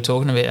Urbans that we were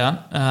talking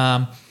about.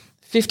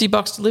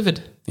 $50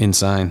 delivered.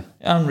 Insane.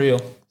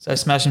 Unreal. So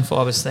Smashing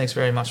Fibres, thanks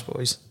very much,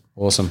 boys.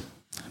 Awesome.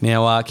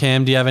 Now,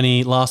 Cam, do you have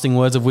any lasting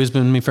words of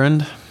wisdom, my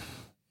friend?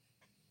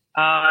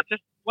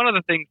 Just one of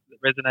the things that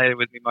resonated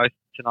with me most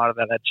tonight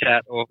about that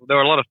chat, or there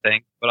were a lot of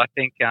things, but I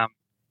think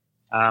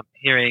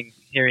hearing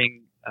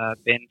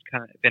Ben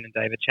and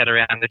David chat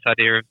around this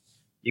idea of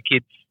your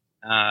kids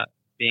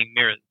being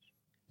mirrors,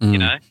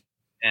 and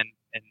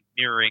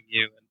mirroring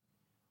you,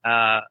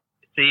 and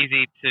it's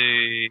easy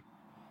to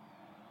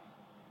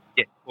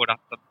get caught up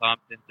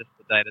sometimes in just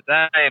the day to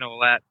day and all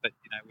that. But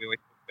we always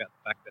talk about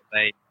the fact that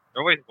they're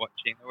always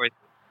watching, they're always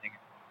listening,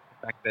 and the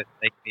fact that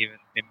they can even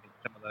mimic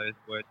some of those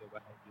words or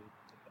behaviours.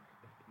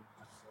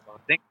 I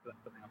think that's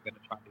something I'm going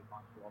to try and be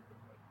mindful of.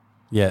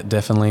 Yeah,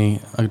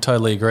 definitely. I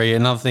totally agree.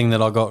 Another thing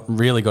that I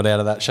really got out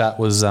of that chat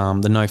was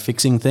the no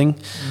fixing thing.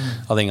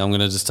 I think I'm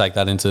going to just take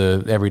that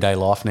into everyday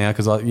life now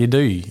because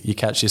you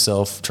catch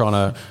yourself trying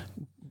to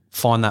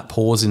find that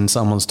pause in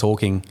someone's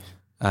talking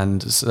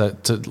and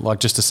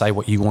just to say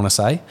what you want to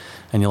say,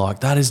 and you're like,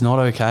 that is not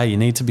okay. You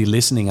need to be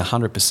listening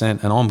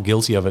 100%, and I'm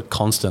guilty of it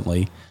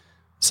constantly.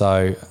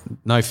 So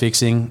no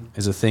fixing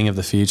is a thing of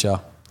the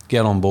future.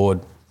 Get on board,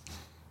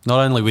 not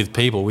only with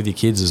people, with your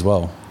kids as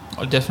well.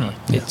 Oh, definitely.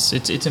 Yeah.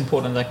 It's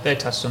important. Like they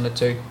touched on it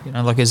too.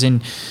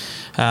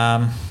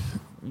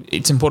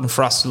 It's important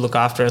for us to look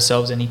after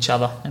ourselves and each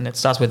other, and it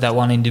starts with that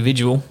one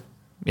individual,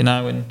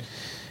 and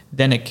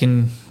then it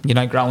can,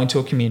 grow into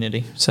a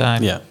community. So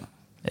yeah.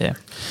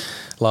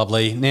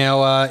 Lovely.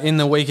 Now, in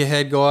the week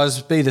ahead,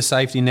 guys, be the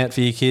safety net for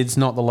your kids,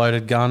 not the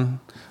loaded gun.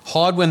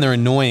 Hide when they're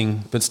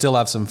annoying, but still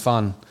have some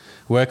fun.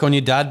 Work on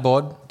your dad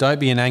bod. Don't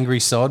be an angry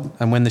sod.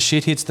 And when the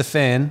shit hits the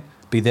fan,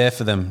 be there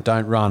for them.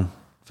 Don't run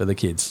for the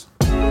kids.